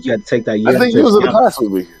it was like you had to take that year. I think you was in the class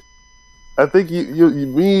with me. I think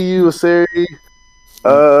you, Sari.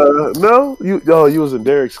 No, you was in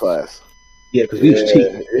Derek's class. Yeah, because we was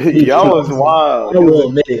cheating. Y'all was wild. I will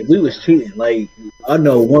admit it, we was cheating. Like, I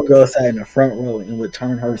know one girl sat in the front row and would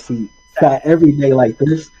turn her seat. Sat every day like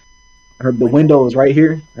this. The window was right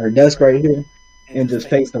here, her desk right here, and just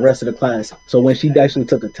faced the rest of the class. So when she actually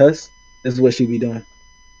took a test, this is what she'd be doing.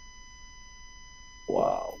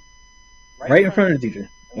 Wow. Right in front of the teacher.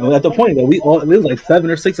 And at the point that there was like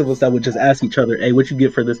 7 or 6 of us that would just ask each other, hey, what you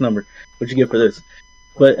get for this number? What you get for this?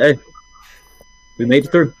 But hey, we made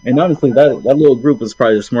it through. And honestly, that little group was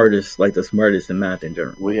probably the smartest in math in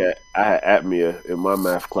general. I had Atmia in my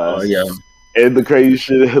math class. Oh yeah. And the crazy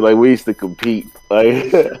shit, like, we used to compete.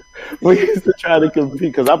 Like, we used to try to compete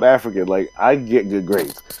because I'm African. Like, I get good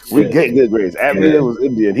grades. We get good grades. Atmia was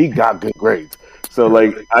Indian. He got good grades. So,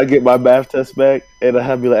 like, I get my math test back, and I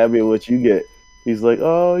have to be like, Atmia, what you get? He's like,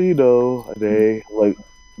 oh, a day. I'm like,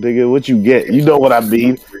 nigga, what you get? You know what I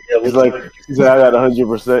mean? He's like, he said, I got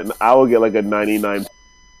 100%, and I would get like a 99.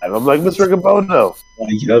 And I'm like, Miss Riccobono, why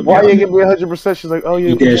you give me 100%? She's like, oh,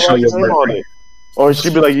 you didn't show your work on it. Or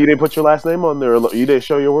she'd be like, you didn't put your last name on there. Or you didn't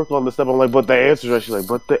show your work on the step. I'm like, but the answer's right. She's like,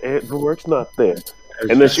 but the work's not there.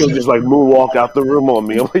 And then she'll just like moonwalk out the room on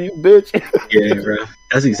me. I'm like, you bitch. Yeah, bro.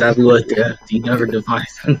 That's exactly what you never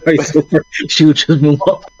devised. She would just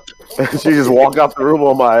moonwalk. She just walk out the room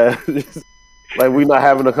on my ass. Like, we not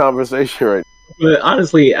having a conversation right now. But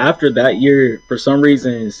honestly, after that year, for some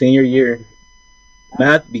reason, senior year,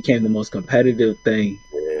 math became the most competitive thing.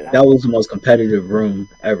 Yeah. That was the most competitive room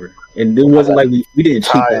ever. And it wasn't like we didn't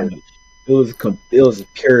cheat that much. It was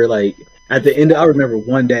pure, like, at the end, I remember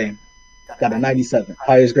one day, got a 97,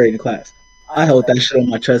 highest grade in class. I held that shit on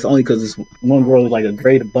my chest only because this one girl was like a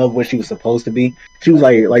grade above what she was supposed to be. She was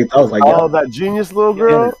like I was like, oh, that genius little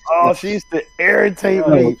girl. Yeah. Oh, she used to irritate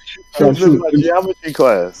me. She was in my geometry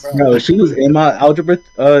class. No, she was in my algebra.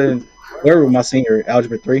 Where was my senior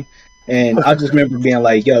algebra 3? And I just remember being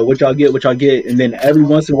like, yo, what y'all get? And then every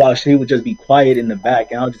once in a while, she would just be quiet in the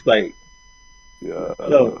back, and I was just like, yo,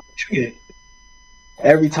 what you get?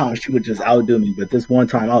 Every time she would just outdo me, but this one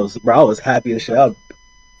time I was happy as shit. I would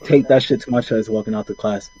take that shit to my chest walking out the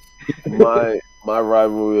class. my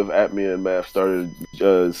rivalry of Atmia and math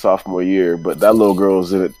started sophomore year, but that little girl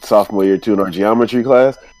was in it sophomore year too in our geometry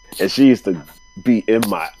class, and she used to be in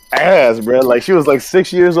my ass, bro. Like, she was like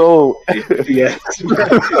 6 years old. Yeah.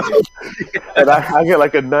 And I get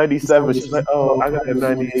like a 97. She's like, oh, I got a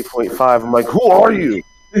 98.5. I'm like, who are you?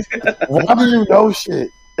 Why do you know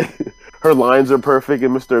shit? Her lines are perfect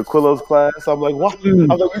in Mr. Aquillo's class. I'm like, what? I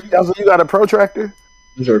was like, you got a protractor?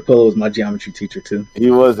 Mr. Aquillo was my geometry teacher too.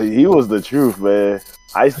 He was the truth, man.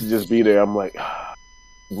 I used to just be there. I'm like,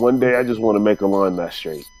 one day I just want to make a line that's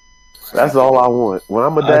straight. That's all I want. When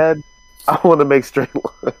I'm a dad, I want to make straight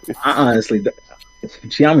lines. Honestly,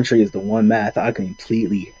 geometry is the one math I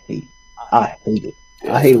completely hate. I hate it.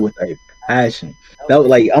 I hate it with a passion. That was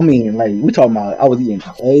like, I mean, like, we talking about, I was eating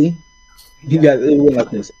A. It went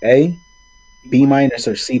like this: A, B minus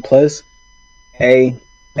or C plus, A.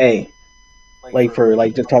 Like, for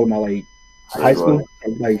like just talking about like high school,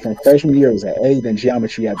 like from freshman year it was an A, then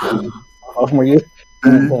geometry at the sophomore year.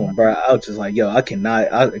 Boom, bro. I was just like, yo, I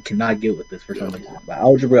cannot get with this for some reason. But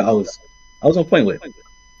algebra, I was on point with.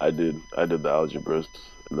 I did the algebras,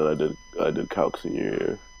 and then I did calc senior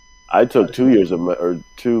year. I took 2 years of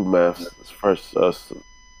two maths first.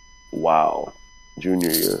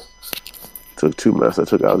 Junior year. Took 2 maths. I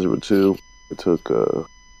took algebra 2. I took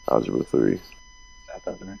algebra 3.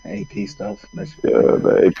 AP stuff.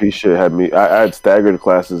 The AP shit had me. I had staggered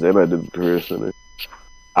classes, and I did the career center.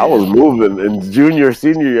 I was moving in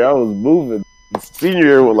senior year. I was moving. Senior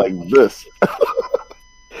year was like this.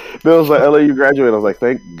 Then I was like, LA, you graduate. I was like,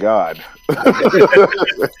 thank God.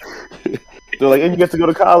 They're like, and you get to go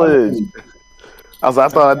to college. I was like, I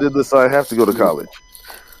thought I did this, so I have to go to college.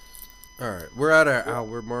 All right, we're at our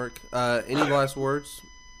hour mark. Any last words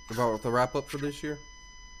about the wrap up for this year?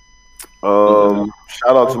 Shout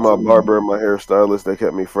out to my barber and my hairstylist. They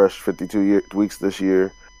kept me fresh 52 weeks this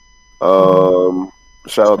year.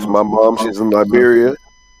 Shout out to my mom. She's in Liberia.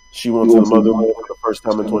 She went to the motherland for the first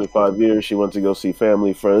time in 25 years. She went to go see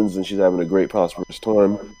family, friends, and she's having a great, prosperous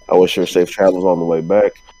time. I wish her safe travels on the way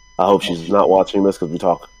back. I hope she's not watching this because we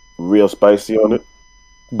talk real spicy on it.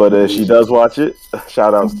 But if she does watch it,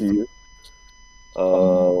 shout outs to you.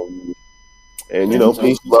 And,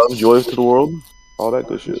 peace, love, joy to the world. All that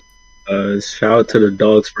good shit. Shout out to the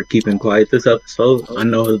dogs for keeping quiet this episode. I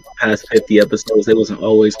know the past 50 episodes, it wasn't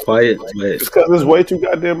always quiet, but it's because it's way too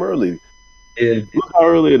goddamn early. Yeah. Look how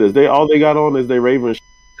early it is. All they got on is they raving.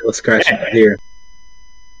 Still scratching my ear.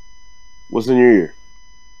 What's in your ear?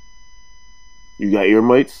 You got ear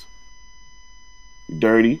mites? You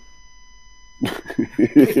dirty?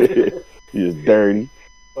 You just dirty.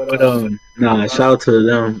 But shout out to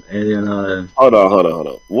them. And then hold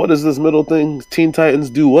on. What is this middle thing? Teen Titans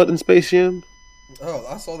do what in Space Jam? Oh,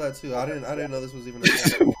 I saw that too. I didn't know this was even a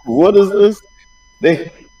thing. What is this?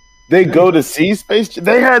 They go to see Space Jam?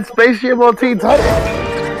 They had Space Jam on Teen Titans?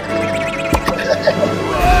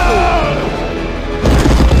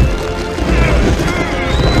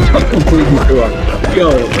 Yo,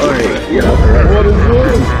 alright. Yeah. What is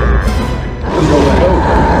this?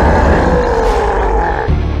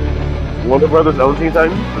 Warner Brothers own Teen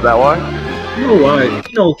Titans? Is that why? You know why?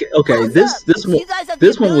 Okay. This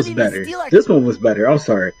one was better. This one was better. I'm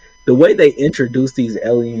sorry. The way they introduced these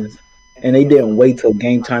aliens, and they didn't wait till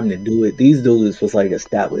game time to do it. These dudes was like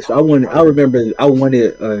established. I remember I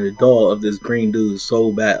wanted a doll of this green dude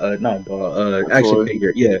so bad. Not a doll, action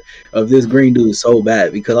figure. Yeah, of this green dude so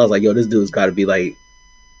bad because I was like, yo, this dude's got to be like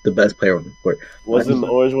the best player on the court. Wasn't the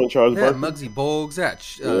orange one Charles Barkley? They had Muggsy Bogues, they had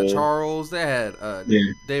Charles, they had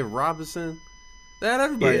Dave Robinson. They had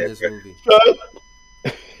everybody in this movie.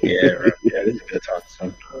 Yeah, this is a good talk.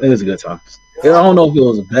 It was a good talk. I don't know if it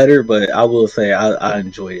was better, but I will say I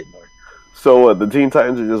enjoyed it more. So what? The Teen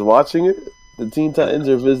Titans are just watching it? The Teen Titans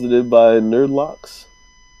are visited by Nerdlocks,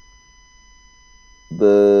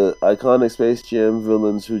 the iconic Space Jam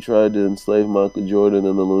villains who tried to enslave Michael Jordan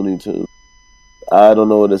and the Looney Tunes. I don't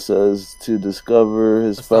know what it says. To discover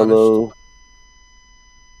his fellow...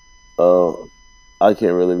 I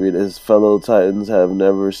can't really read it. His fellow Titans have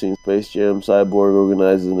never seen Space Jam. Cyborg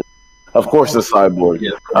organizing... Of course it's Cyborg.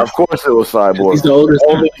 Yeah, of course it was Cyborg. He's the oldest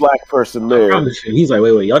only black person there. He's like,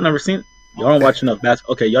 wait, y'all never seen it? Y'all don't watch enough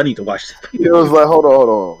basketball. Okay, y'all need to watch this. He was like, hold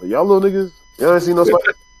on. Y'all little niggas? Y'all ain't seen no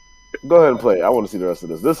Spider? Go ahead and play. I want to see the rest of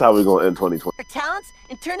this. This is how we're going to end 2020. Our talents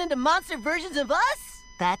and turn into monster versions of us?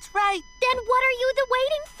 That's right. Then what are you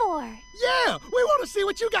waiting for? Yeah, we want to see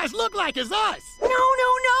what you guys look like as us. No.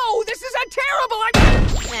 This is a terrible idea.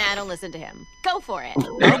 Nah, don't listen to him. Go for it.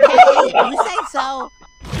 Okay, if you say so.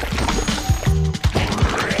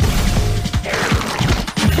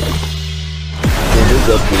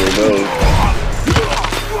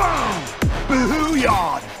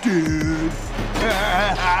 Booyah, dude!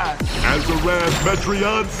 As a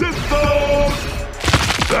Metreon system,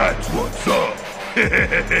 that's what's up. The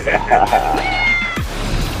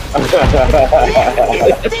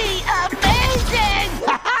amazing!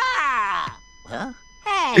 Huh?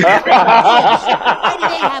 Hey! Why do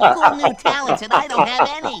they have cool new talents and I don't have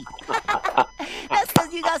any? That's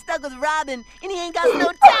because you got stuck with Robin and he ain't got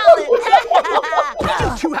no talent.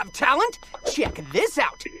 Don't you have talent? Check this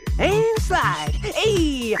out. And slide.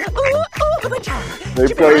 Hey. They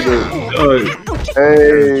played it.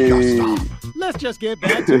 Hey. Let's just get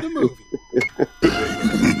back to the movie.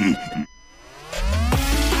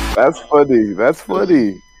 That's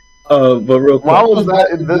funny. But real quick. Why was that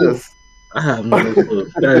in this? I have no clue.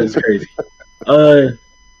 That is crazy.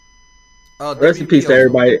 Rest in peace to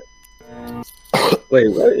everybody. Wait,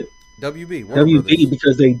 what? WB. Warner WB Brothers.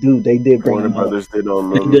 because they did bring Warner them out. Brothers did on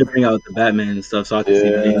They them. did bring out the Batman and stuff, so I can see the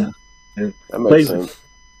Yeah, name. that makes Plays- sense.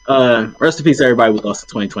 Rest in peace, everybody we lost in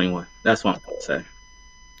 2021. That's what I'm gonna say.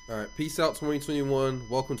 All right. Peace out, 2021.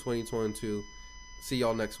 Welcome, 2022. See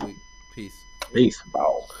y'all next week. Peace. Peace.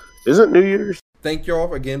 Wow. Isn't New Year's? Thank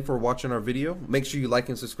y'all again for watching our video. Make sure you like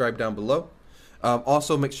and subscribe down below.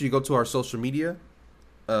 Also, make sure you go to our social media.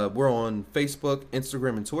 We're on Facebook,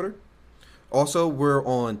 Instagram, and Twitter. Also, we're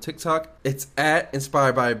on TikTok. It's at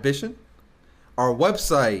Inspired by Ambition. Our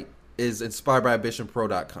website is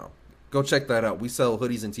inspiredbyambitionpro.com. Go check that out. We sell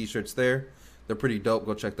hoodies and t-shirts there. They're pretty dope.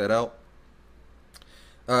 Go check that out.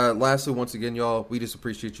 Lastly, once again, y'all, we just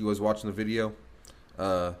appreciate you guys watching the video.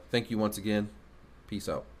 Thank you once again. Peace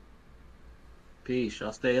out. Peace.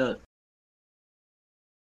 Y'all stay up.